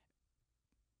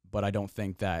 But I don't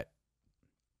think that,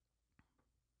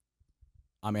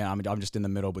 I mean, I'm just in the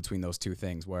middle between those two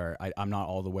things where I'm not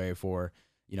all the way for,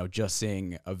 you know, just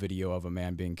seeing a video of a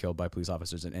man being killed by police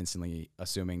officers and instantly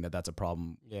assuming that that's a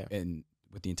problem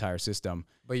with the entire system.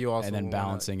 But you also and then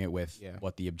balancing it with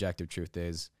what the objective truth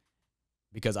is,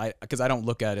 because I don't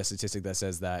look at a statistic that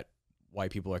says that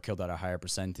white people are killed at a higher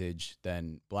percentage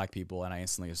than black people, and I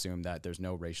instantly assume that there's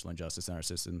no racial injustice in our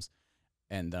systems,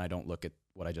 and then I don't look at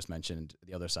what I just mentioned,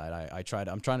 the other side.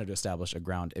 I'm trying to establish a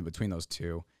ground in between those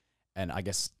two. And I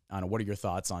guess, I don't know, what are your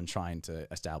thoughts on trying to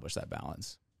establish that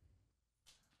balance?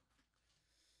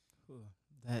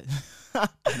 That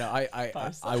no,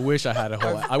 I wish I had a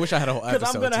whole episode.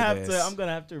 Because I'm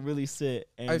gonna have to really sit.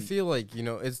 And I feel like, you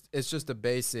know, it's just the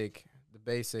basic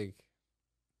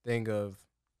thing of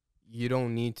you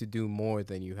don't need to do more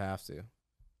than you have to.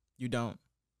 You don't.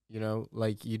 You know,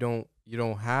 like you don't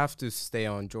have to stay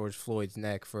on George Floyd's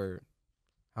neck for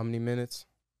how many minutes?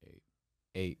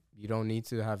 8. You don't need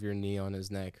to have your knee on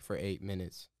his neck for 8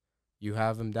 minutes. You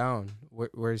have him down.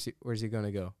 Where's he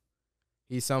gonna go?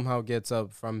 He somehow gets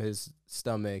up from his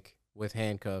stomach with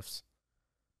handcuffs.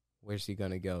 Where's he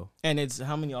gonna go? And it's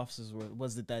how many officers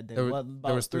was it that day? There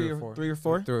was three or four. 3 or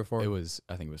 4? 3 or 4. I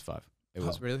think it was 5. It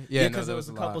was really? Yeah, because there was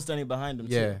a couple standing behind him.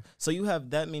 Yeah. Too. So you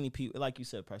have that many people, like you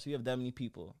said, Price. You have that many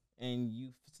people, and you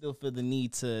still feel the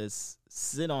need to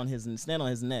stand on his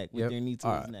neck with your knee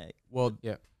to his neck. Well,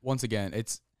 once again,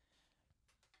 that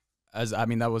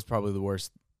was probably the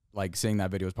worst. Like, seeing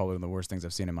that video was probably one of the worst things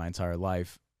I've seen in my entire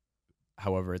life.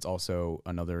 However, it's also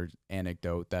another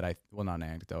anecdote that not an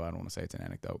anecdote. I don't want to say it's an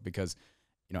anecdote because,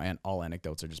 you know, and all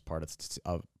anecdotes are just part of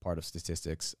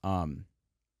statistics.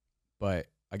 But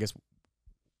I guess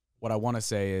what I want to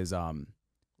say is,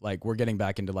 like, we're getting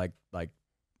back into like the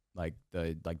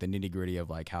nitty gritty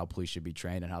of like how police should be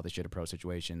trained and how they should approach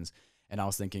situations. And I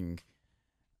was thinking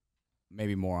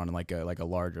maybe more on like a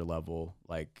larger level,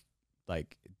 like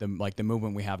the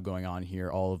movement we have going on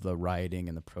here, all of the rioting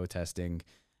and the protesting,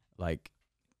 like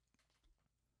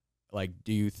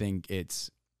do you think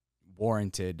it's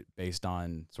warranted based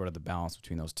on sort of the balance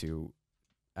between those two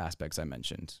aspects I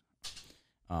mentioned?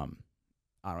 I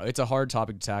don't know. It's a hard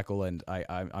topic to tackle, and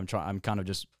I'm kind of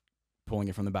just pulling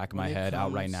it from the back of my head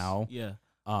out right now. Yeah.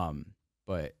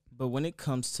 But when it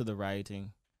comes to the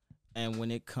rioting, and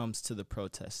when it comes to the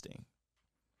protesting,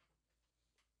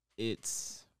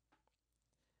 it's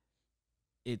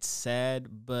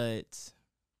sad, but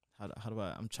how do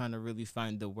I'm trying to really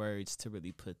find the words to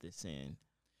really put this in.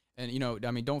 And, you know, I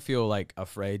mean, don't feel like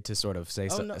afraid to sort of say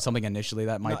something initially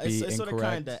that might be it's incorrect. Sort of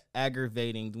kind of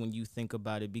aggravating when you think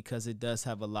about it, because it does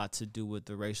have a lot to do with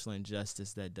the racial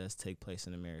injustice that does take place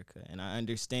in America. And I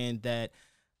understand that.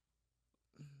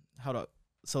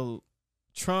 So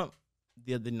Trump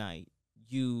the other night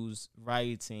used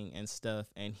rioting and stuff,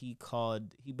 and he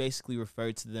basically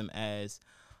referred to them as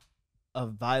a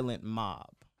violent mob,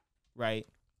 right?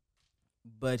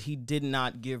 But he did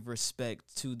not give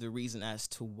respect to the reason as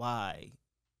to why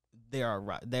there are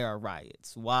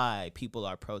riots, why people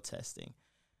are protesting.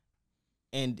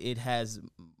 And it has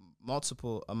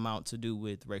multiple amount to do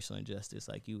with racial injustice,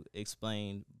 like you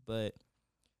explained. But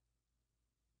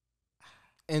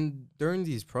and during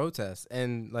these protests,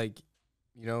 and like,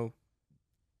 you know,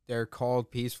 they're called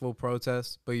peaceful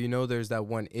protests, but you know, there's that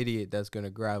one idiot that's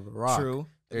gonna grab a rock. True.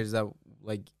 There's that,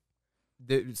 like,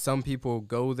 some people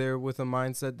go there with a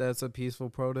mindset that's a peaceful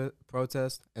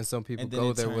protest, and some people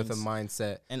go there with a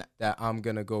mindset that I'm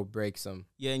gonna go break some.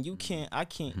 Yeah, and I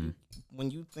can't. Mm-hmm. When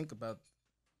you think about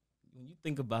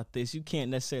this, you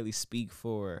can't necessarily speak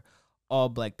for all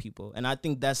black people, and I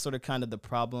think that's sort of kind of the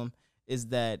problem, is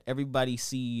that everybody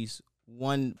sees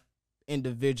one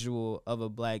individual of the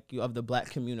black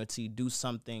community do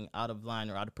something out of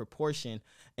line or out of proportion,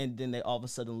 and then they all of a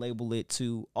sudden label it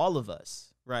to all of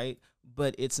us, right?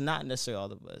 But it's not necessarily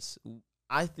all of us.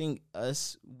 I think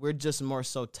we're just more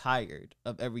so tired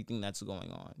of everything that's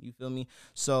going on. You feel me?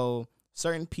 So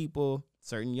certain people,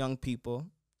 certain young people,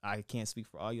 I can't speak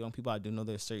for all young people. I do know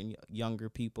there's certain younger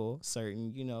people,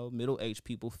 certain, middle-aged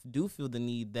people do feel the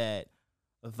need that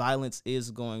violence is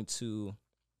going to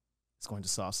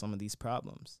solve some of these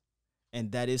problems.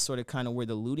 And that is sort of kind of where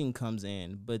the looting comes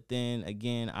in. But then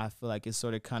again, I feel like it's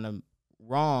sort of kind of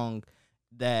wrong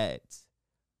that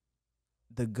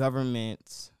the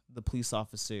government, the police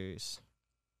officers,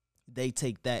 they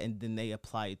take that and then they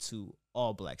apply it to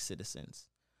all black citizens.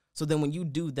 So then when you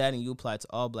do that and you apply it to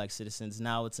all black citizens,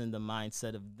 now it's in the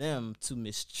mindset of them to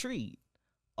mistreat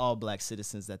all black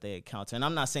citizens that they encounter. And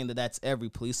I'm not saying that that's every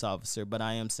police officer, but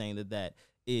I am saying that that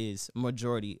is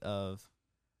majority of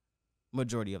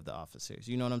the officers.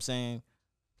 You know what I'm saying?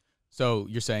 So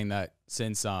you're saying that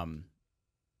since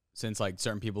like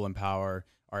certain people in power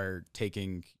are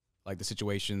taking like the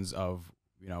situations of,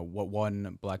 what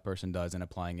one black person does and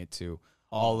applying it to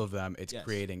all of them, it's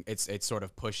creating, it's sort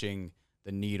of pushing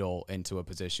the needle into a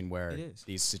position where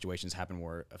these situations happen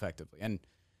more effectively. And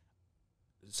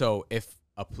so if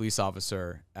a police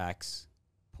officer acts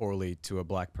poorly to a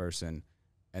black person,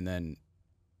 and then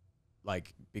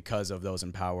like because of those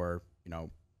in power,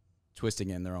 twisting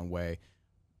it in their own way,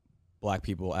 black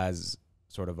people as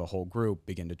sort of a whole group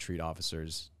begin to treat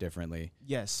officers differently.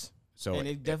 Yes. So and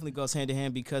it definitely goes hand in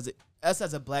hand, because us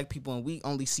as a black people, and we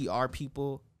only see our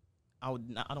people, I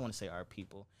don't want to say our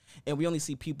people, and we only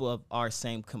see people of our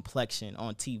same complexion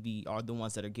on TV are the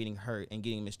ones that are getting hurt and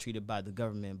getting mistreated by the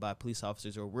government, by police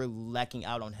officers, or we're lacking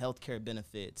out on healthcare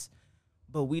benefits.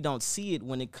 But we don't see it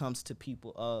when it comes to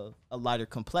people of a lighter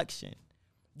complexion.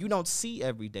 You don't see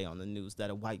every day on the news that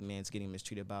a white man's getting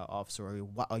mistreated by an officer,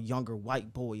 or a younger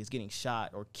white boy is getting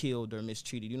shot or killed or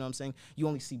mistreated. You know what I'm saying? You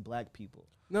only see black people.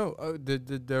 No,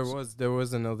 there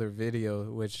was another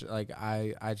video which like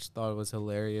I just thought it was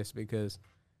hilarious, because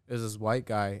it was this white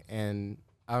guy, and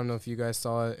I don't know if you guys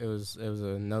saw it. It was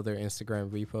another Instagram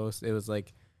repost. It was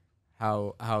like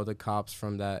how the cops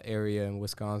from that area in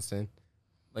Wisconsin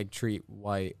like treat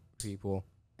white people.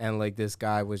 And, like, this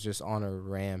guy was just on a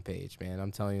rampage, man.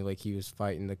 I'm telling you, like, he was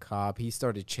fighting the cop. He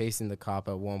started chasing the cop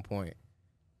at one point.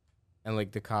 And,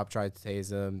 like, the cop tried to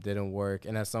tase him, didn't work.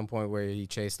 And at some point where he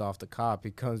chased off the cop, he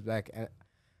comes back, and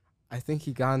I think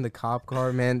he got in the cop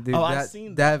car, man. Dude, I've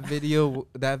seen that.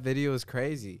 That video is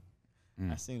crazy.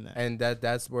 I've seen that. And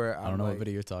that's where I don't know what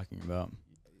video you're talking about.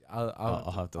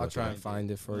 I'll have to I'll try and find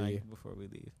it for you before we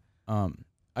leave.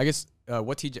 I guess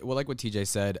what TJ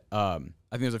said, I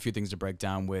think there's a few things to break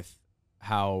down with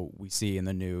how we see in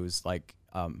the news, like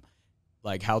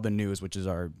how the news, which is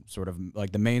our sort of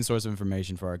like the main source of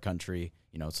information for our country,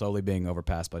 slowly being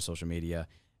overpassed by social media,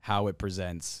 how it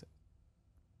presents,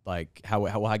 like how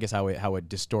it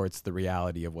distorts the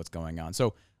reality of what's going on.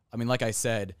 So, I mean, like I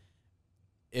said,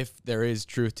 if there is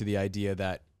truth to the idea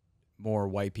that more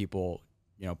white people,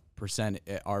 percent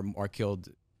are killed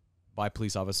by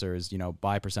police officers,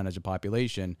 by percentage of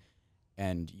population,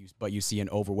 but you see an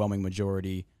overwhelming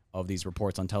majority of these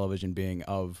reports on television being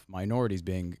of minorities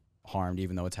being harmed,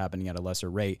 even though it's happening at a lesser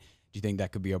rate. Do you think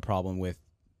that could be a problem with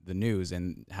the news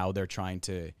and how they're trying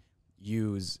to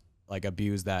abuse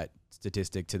that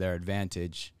statistic to their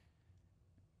advantage?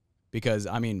 Because,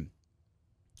 I mean,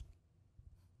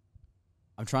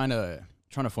 I'm trying to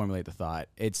formulate the thought.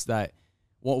 It's that,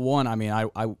 well, one, I mean,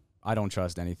 I don't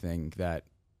trust anything that,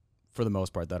 for the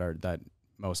most part, that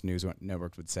most news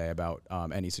networks would say about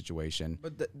any situation.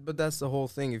 But that's the whole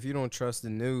thing. If you don't trust the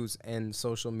news and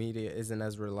social media isn't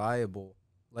as reliable,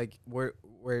 like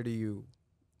where do you?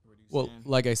 Well, stand?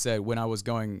 Like I said, when I was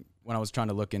trying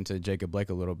to look into Jacob Blake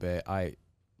a little bit, I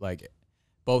like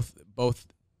both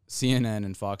CNN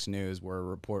and Fox News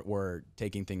were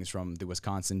taking things from the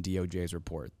Wisconsin DOJ's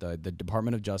report, the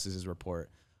Department of Justice's report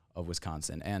of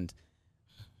Wisconsin, and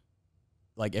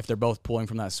like if they're both pulling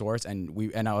from that source, and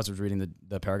I was reading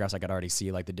the paragraphs, I could already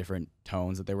see like the different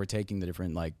tones that they were taking, the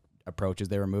different like approaches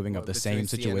they were moving of the same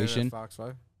situation. Fox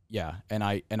 5? Yeah, and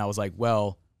I was like,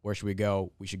 well, where should we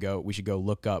go? We should go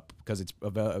look up, because it's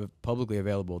publicly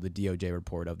available, the DOJ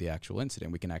report of the actual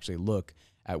incident. We can actually look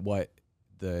at what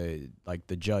the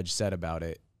judge said about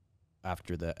it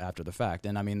after the fact.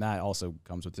 And I mean, that also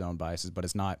comes with its own biases, but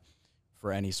it's not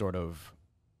for any sort of,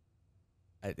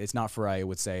 it's not for, I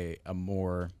would say, a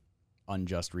more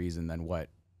unjust reason than what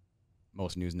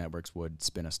most news networks would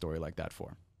spin a story like that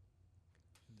for.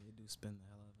 They do spin the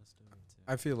hell out of a story too.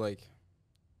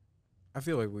 I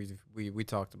feel like we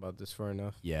talked about this for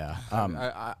enough. Yeah.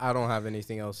 I don't have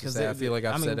anything else to say. I feel like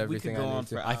I've said everything I need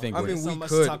to. I think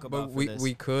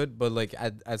we could, but like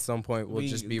at some point we'll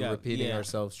just be repeating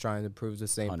ourselves, trying to prove the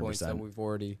same 100%. Points that we've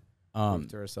already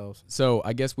proved to ourselves. So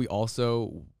I guess we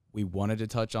wanted to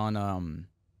touch on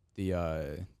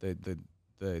the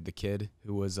the kid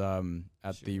who was at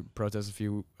Sure. the protest a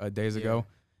few days Yeah. ago.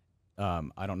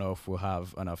 I don't know if we'll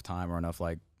have enough time or enough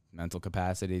like mental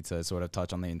capacity to sort of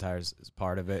touch on the entire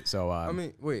part of it. So I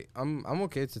mean, wait, I'm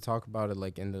okay to talk about it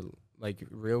like in the like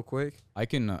real quick. I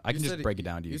can You just said break it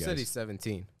down to you You guys. said he's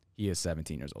 17. He is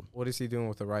 17 years old. What is he doing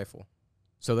with a rifle?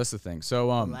 So that's the thing. So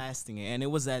Blasting it, and it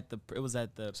was at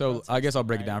the so I guess I'll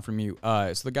break it right? down from you.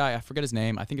 So the guy, I forget his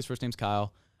name. I think his first name's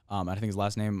Kyle. I think his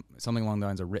last name something along the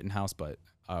lines of Rittenhouse, but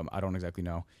I don't exactly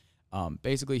know.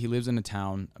 Basically, he lives in a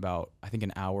town about I think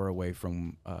an hour away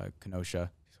from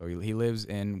Kenosha. So he lives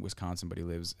in Wisconsin, but he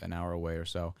lives an hour away or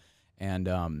so. And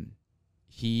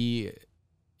he,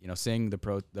 seeing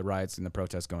the riots and the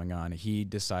protests going on, he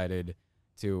decided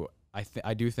to.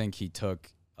 I do think he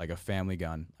took like a family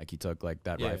gun, like he took like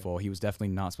that Yeah. rifle. He was definitely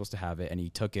not supposed to have it, and he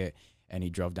took it and he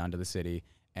drove down to the city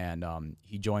and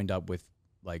he joined up with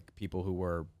like people who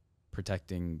were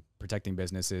protecting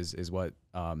businesses is what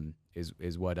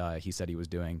he said he was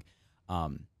doing.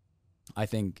 I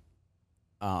think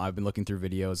I've been looking through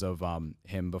videos of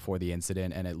him before the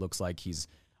incident, and it looks like he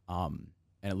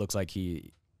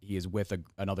is with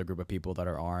another group of people that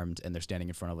are armed, and they're standing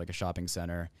in front of like a shopping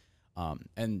center.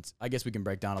 And I guess we can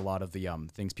break down a lot of the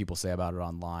things people say about it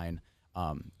online.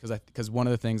 Because one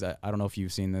of the things I don't know if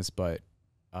you've seen this, but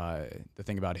the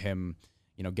thing about him,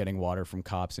 getting water from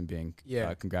cops and being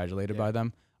congratulated by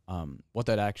them. What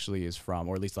that actually is from,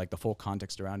 or at least like the full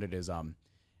context around it, is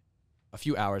a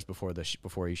few hours before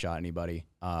before he shot anybody,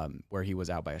 where he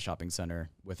was out by a shopping center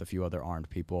with a few other armed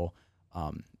people.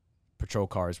 Patrol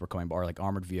cars were coming by, or like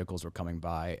armored vehicles were coming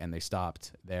by, and they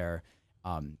stopped there.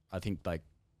 I think like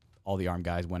all the armed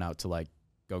guys went out to like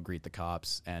go greet the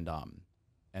cops, and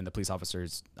the police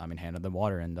officers, handed them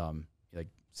water and like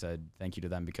said thank you to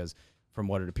them, because from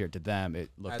what it appeared to them,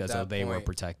 it looked At as though that they were point-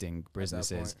 protecting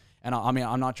businesses. point. And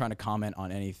I'm not trying to comment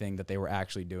on anything that they were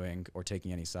actually doing or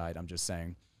taking any side. I'm just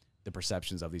saying the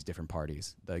perceptions of these different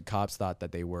parties. The cops thought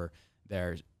that they were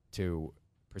there to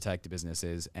protect the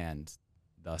businesses, and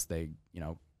thus they,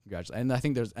 congratulate. And I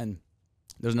think there's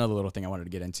another little thing I wanted to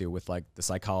get into with like the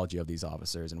psychology of these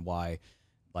officers and why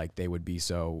like they would be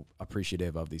so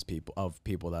appreciative of these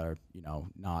people that are,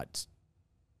 not,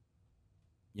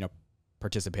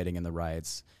 participating in the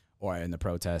riots or in the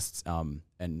protests,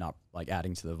 and not like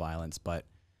adding to the violence. But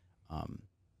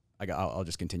I'll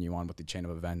just continue on with the chain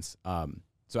of events.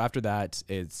 So after that,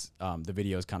 it's the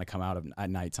videos kind of come out at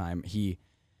nighttime.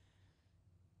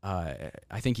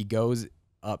 I think he goes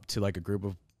up to like a group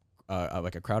of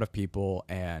like a crowd of people,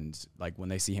 and like when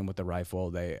they see him with the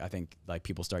rifle, I think like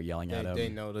people start yelling at him. They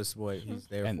notice what he's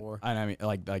there for. And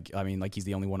like he's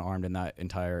the only one armed in that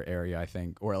entire area, I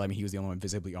think, or he was the only one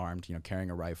visibly armed, carrying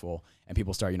a rifle, and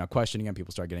people start questioning him.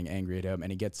 People start getting angry at him,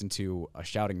 and he gets into a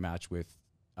shouting match with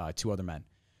two other men.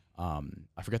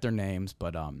 I forget their names,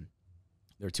 but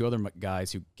there are two other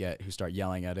guys who start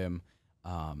yelling at him.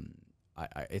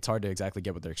 It's hard to exactly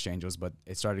get what their exchange was, but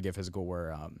it started to get physical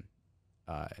where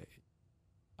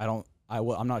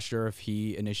I'm not sure if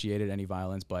he initiated any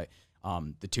violence, but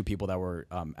the two people that were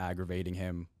aggravating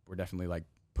him were definitely like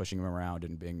pushing him around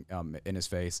and being in his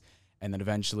face. And then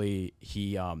eventually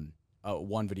he,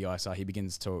 one video I saw, he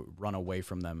begins to run away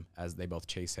from them as they both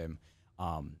chase him.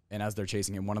 And as they're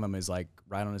chasing him, one of them is like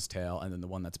right on his tail, and then the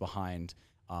one that's behind,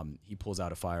 he pulls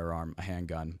out a firearm, a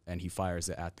handgun, and he fires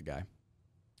it at the guy.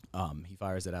 He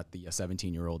fires it at the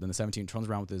 17-year-old, and the 17 turns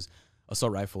around with his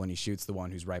assault rifle, and he shoots the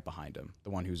one who's right behind him, the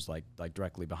one who's like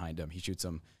directly behind him. He shoots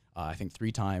him, I think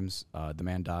 3 times. The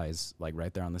man dies like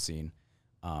right there on the scene,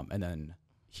 and then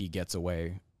he gets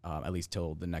away, at least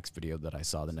till the next video that I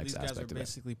saw. The next These guys aspect are of it.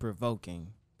 basically provoking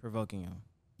him.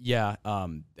 Yeah,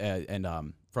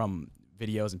 and from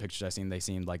videos and pictures I've seen, they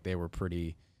seemed like they were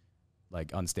pretty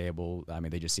like unstable. I mean,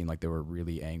 they just seemed like they were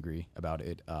really angry about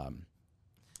it,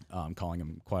 calling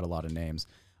him quite a lot of names.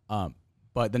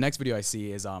 But the next video I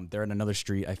see is they're in another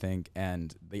street, I think,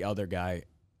 and the other guy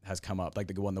has come up, like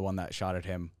the one that shot at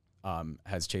him,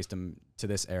 has chased him to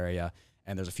this area,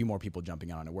 and there's a few more people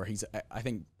jumping on it. Where he's, I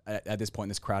think, at this point,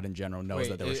 this crowd in general knows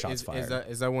that there were shots fired.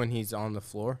 Is that when he's on the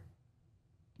floor?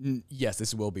 Yes,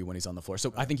 this will be when he's on the floor.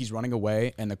 So I think he's running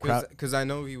away, and the crowd. Because I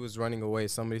know he was running away.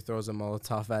 Somebody throws a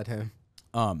Molotov at him.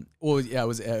 Well, yeah,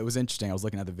 it was interesting. I was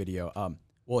looking at the video.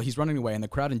 Well, he's running away, and the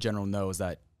crowd in general knows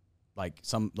that like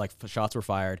some like shots were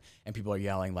fired, and people are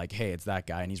yelling like, "Hey, it's that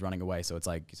guy!" and he's running away. So it's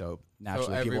like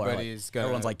naturally people are like,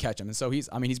 everyone's like catch him, and so he's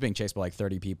being chased by like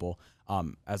 30 people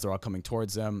as they're all coming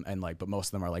towards him, and but most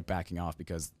of them are like backing off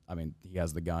because he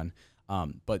has the gun.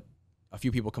 But a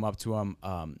few people come up to him.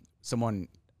 Someone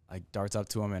like darts up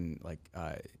to him and like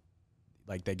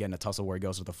they get in a tussle where he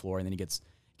goes to the floor, and then he gets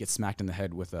gets smacked in the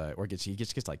head with a, or he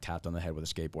gets like tapped on the head with a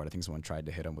skateboard. I think someone tried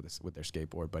to hit him with their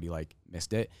skateboard, but he like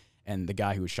missed it. And the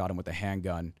guy who shot him with a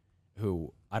handgun,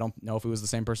 who I don't know if it was the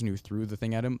same person who threw the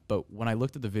thing at him, but when I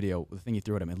looked at the video, the thing he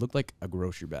threw at him, it looked like a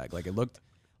grocery bag. Like it looked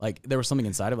like there was something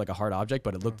inside of like a hard object,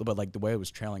 but it looked, but like the way it was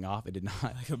trailing off, it did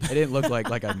not, it didn't look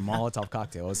like a Molotov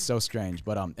cocktail. It was so strange,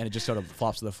 but and it just sort of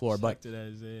flops to the floor. But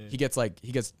he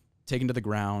gets taken to the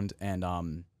ground,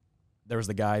 and there was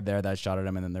the guy there that shot at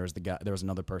him, and then there was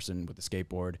another person with the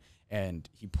skateboard, and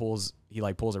he pulls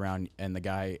around, and the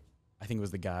guy, I think it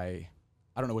was the guy,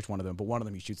 I don't know which one of them, but one of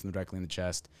them, he shoots them directly in the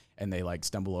chest, and they like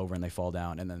stumble over and they fall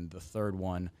down. And then the third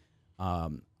one,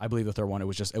 I believe the third one, it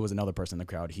was another person in the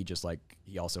crowd.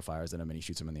 He also fires at him and he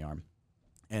shoots him in the arm.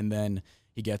 And then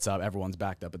he gets up. Everyone's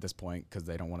backed up at this point because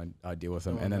they don't want to deal with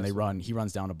him. And then he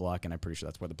runs down a block, and I'm pretty sure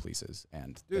that's where the police is.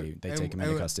 And they take him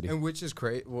into custody. And which is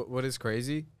crazy. What is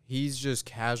crazy? He's just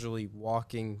casually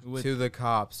walking to the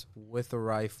cops with a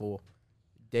rifle.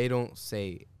 They don't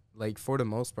say, like, for the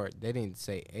most part, they didn't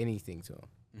say anything to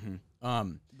him.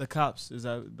 Mm-hmm. The cops, that's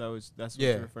what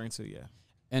you're referring to, yeah.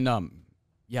 And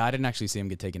yeah, I didn't actually see him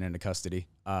get taken into custody.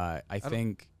 I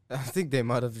think they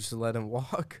might have just let him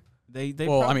walk.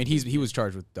 Well, I mean, he was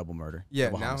charged with double murder. Yeah,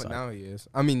 double now he is.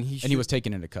 I mean, he was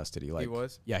taken into custody. Like, he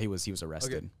was. Yeah, he was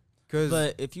arrested. Okay.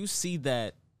 But if you see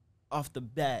that off the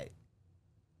bat,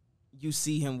 you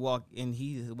see him walk, and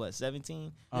he's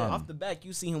 17. Off the back,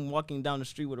 you see him walking down the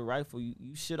street with a rifle.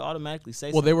 You should automatically say.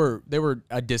 Well, something. They were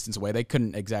a distance away. They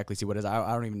couldn't exactly see what it is.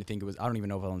 I don't even know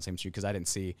if it was on the same street because I didn't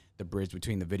see the bridge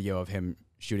between the video of him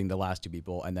shooting the last two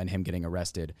people and then him getting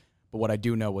arrested. But what I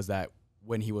do know was that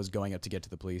when he was going up to get to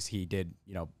the police, he did,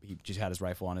 he just had his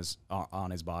rifle on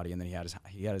his body, and then he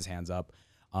had his hands up,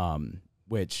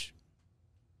 which,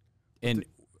 and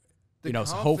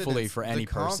hopefully for any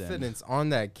person, the confidence on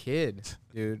that kid,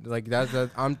 dude, like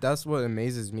that's what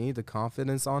amazes me. The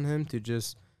confidence on him to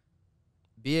just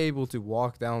be able to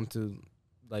walk down to,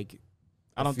 like,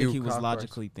 I don't think he was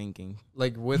logically thinking,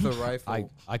 like, with a rifle.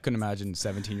 I couldn't imagine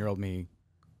 17-year-old me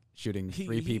shooting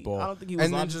three people. I don't think he was,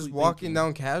 and then just walking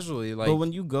down casually. Like, but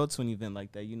when you go to an event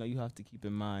like that, you have to keep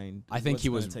in mind. I think he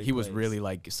was really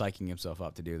like psyching himself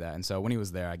up to do that, and so when he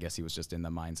was there, I guess he was just in the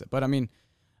mindset. But I mean,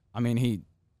 he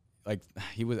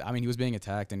was being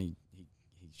attacked, and he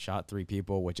shot three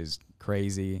people, which is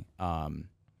crazy. Yeah,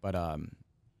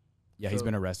 he's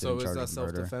been arrested and charged with murder. So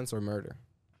is that self-defense or murder?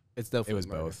 It's definitely It was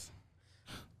murder. both.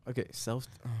 Okay,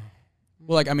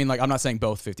 Well, like, I mean, like, I'm not saying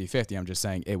both 50-50. I'm just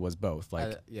saying it was both.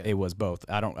 Like, it was both.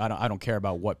 I don't care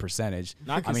about what percentage.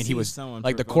 I mean, he was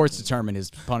like, the courts determined his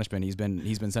punishment. He's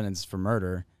been sentenced for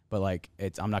murder. But like,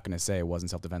 I'm not gonna say it wasn't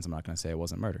self-defense. I'm not gonna say it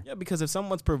wasn't murder. Yeah, because if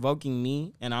someone's provoking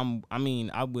me, and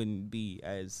I wouldn't be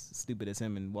as stupid as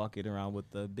him and walk it around with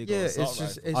the big old assault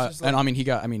rifle. It's just and I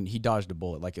mean, he dodged a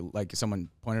bullet. Like someone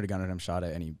pointed a gun at him, shot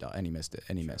it, and he missed it,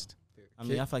 and he missed. I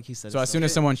mean, I feel like he said. So as soon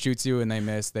as someone shoots you and they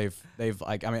miss, they've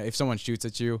like, I mean, if someone shoots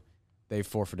at you, they've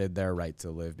forfeited their right to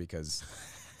live because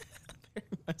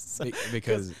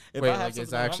because wait, like,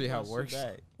 it's actually how it works.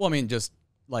 Well, I mean, just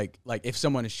like if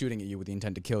someone is shooting at you with the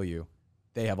intent to kill you,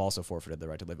 they have also forfeited the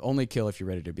right to live. Only kill if you're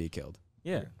ready to be killed.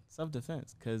 Yeah,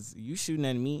 self-defense. Because you shooting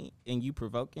at me and you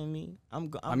provoking me,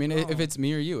 I mean, if it's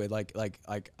me or you, it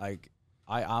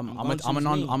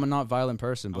I'm a not violent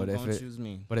person, but choose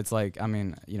me. But it's like, I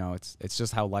mean, it's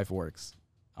just how life works.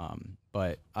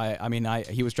 But I mean,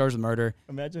 he was charged with murder.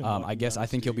 Imagine. I guess I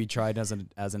think he'll be tried as an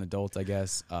adult. I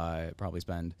guess probably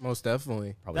spend most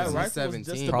definitely. Probably that spend,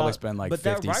 17. Probably spend like but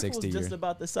 50, that 60 years. Just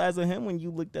about the size of him when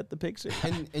you looked at the picture.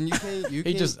 And you can't.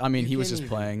 He was just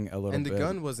playing a little. And bit. The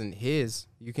gun wasn't his.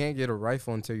 You can't get a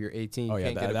rifle until you're 18. You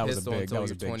can't get a pistol until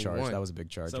you're 21. charge. That was a big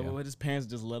charge. So would his parents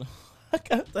just let him walk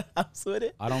out the house with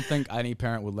it? I don't think any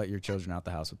parent would let your children out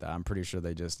the house with that. I'm pretty sure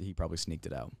he probably sneaked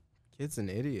it out. Kid's an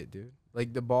idiot, dude.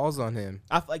 Like, the ball's on him.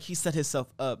 I feel like he set himself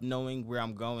up knowing where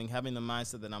I'm going, having the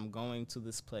mindset that I'm going to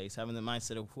this place, having the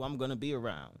mindset of who I'm going to be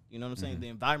around. You know what I'm saying? The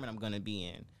environment I'm going to be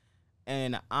in.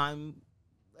 And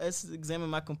let's examine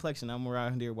my complexion. I'm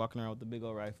around here walking around with a big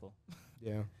old rifle.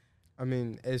 Yeah. I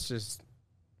mean, it's just.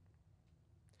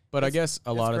 But I guess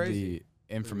a lot of the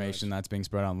information that's being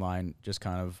spread online just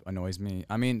kind of annoys me.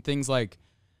 I mean, things like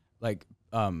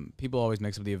people always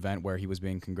mix up the event where he was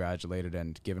being congratulated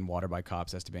and given water by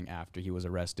cops as to being after he was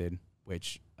arrested,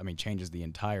 which, I mean, changes the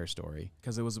entire story.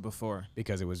 Because it was before.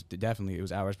 Because it was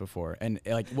hours before. And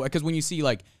because when you see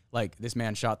like this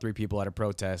man shot 3 people at a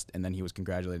protest and then he was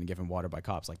congratulated and given water by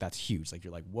cops, like, that's huge. Like,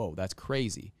 you're like, whoa, that's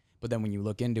crazy. But then when you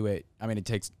look into it, I mean, it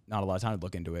takes not a lot of time to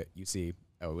look into it. You see,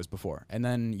 oh, it was before. And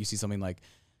then you see something like,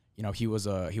 you know, he was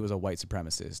a white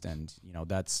supremacist, and you know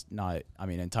that's not, I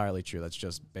mean, entirely true. That's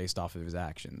just based off of his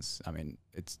actions. I mean,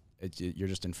 you're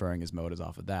just inferring his motives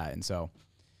off of that, and so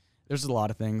there's a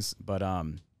lot of things, but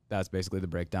that's basically the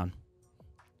breakdown.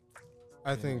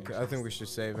 I think we should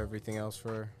save everything else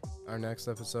for our next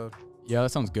episode. Yeah, that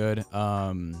sounds good.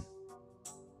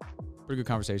 Pretty good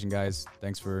conversation, guys.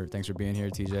 Thanks for being here,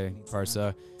 TJ,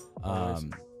 Parsa.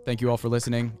 Thank you all for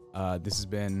listening. This has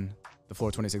been the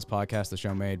Floor 26 podcast, the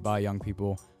show made by young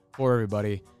people for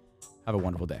everybody. Have a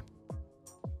wonderful day.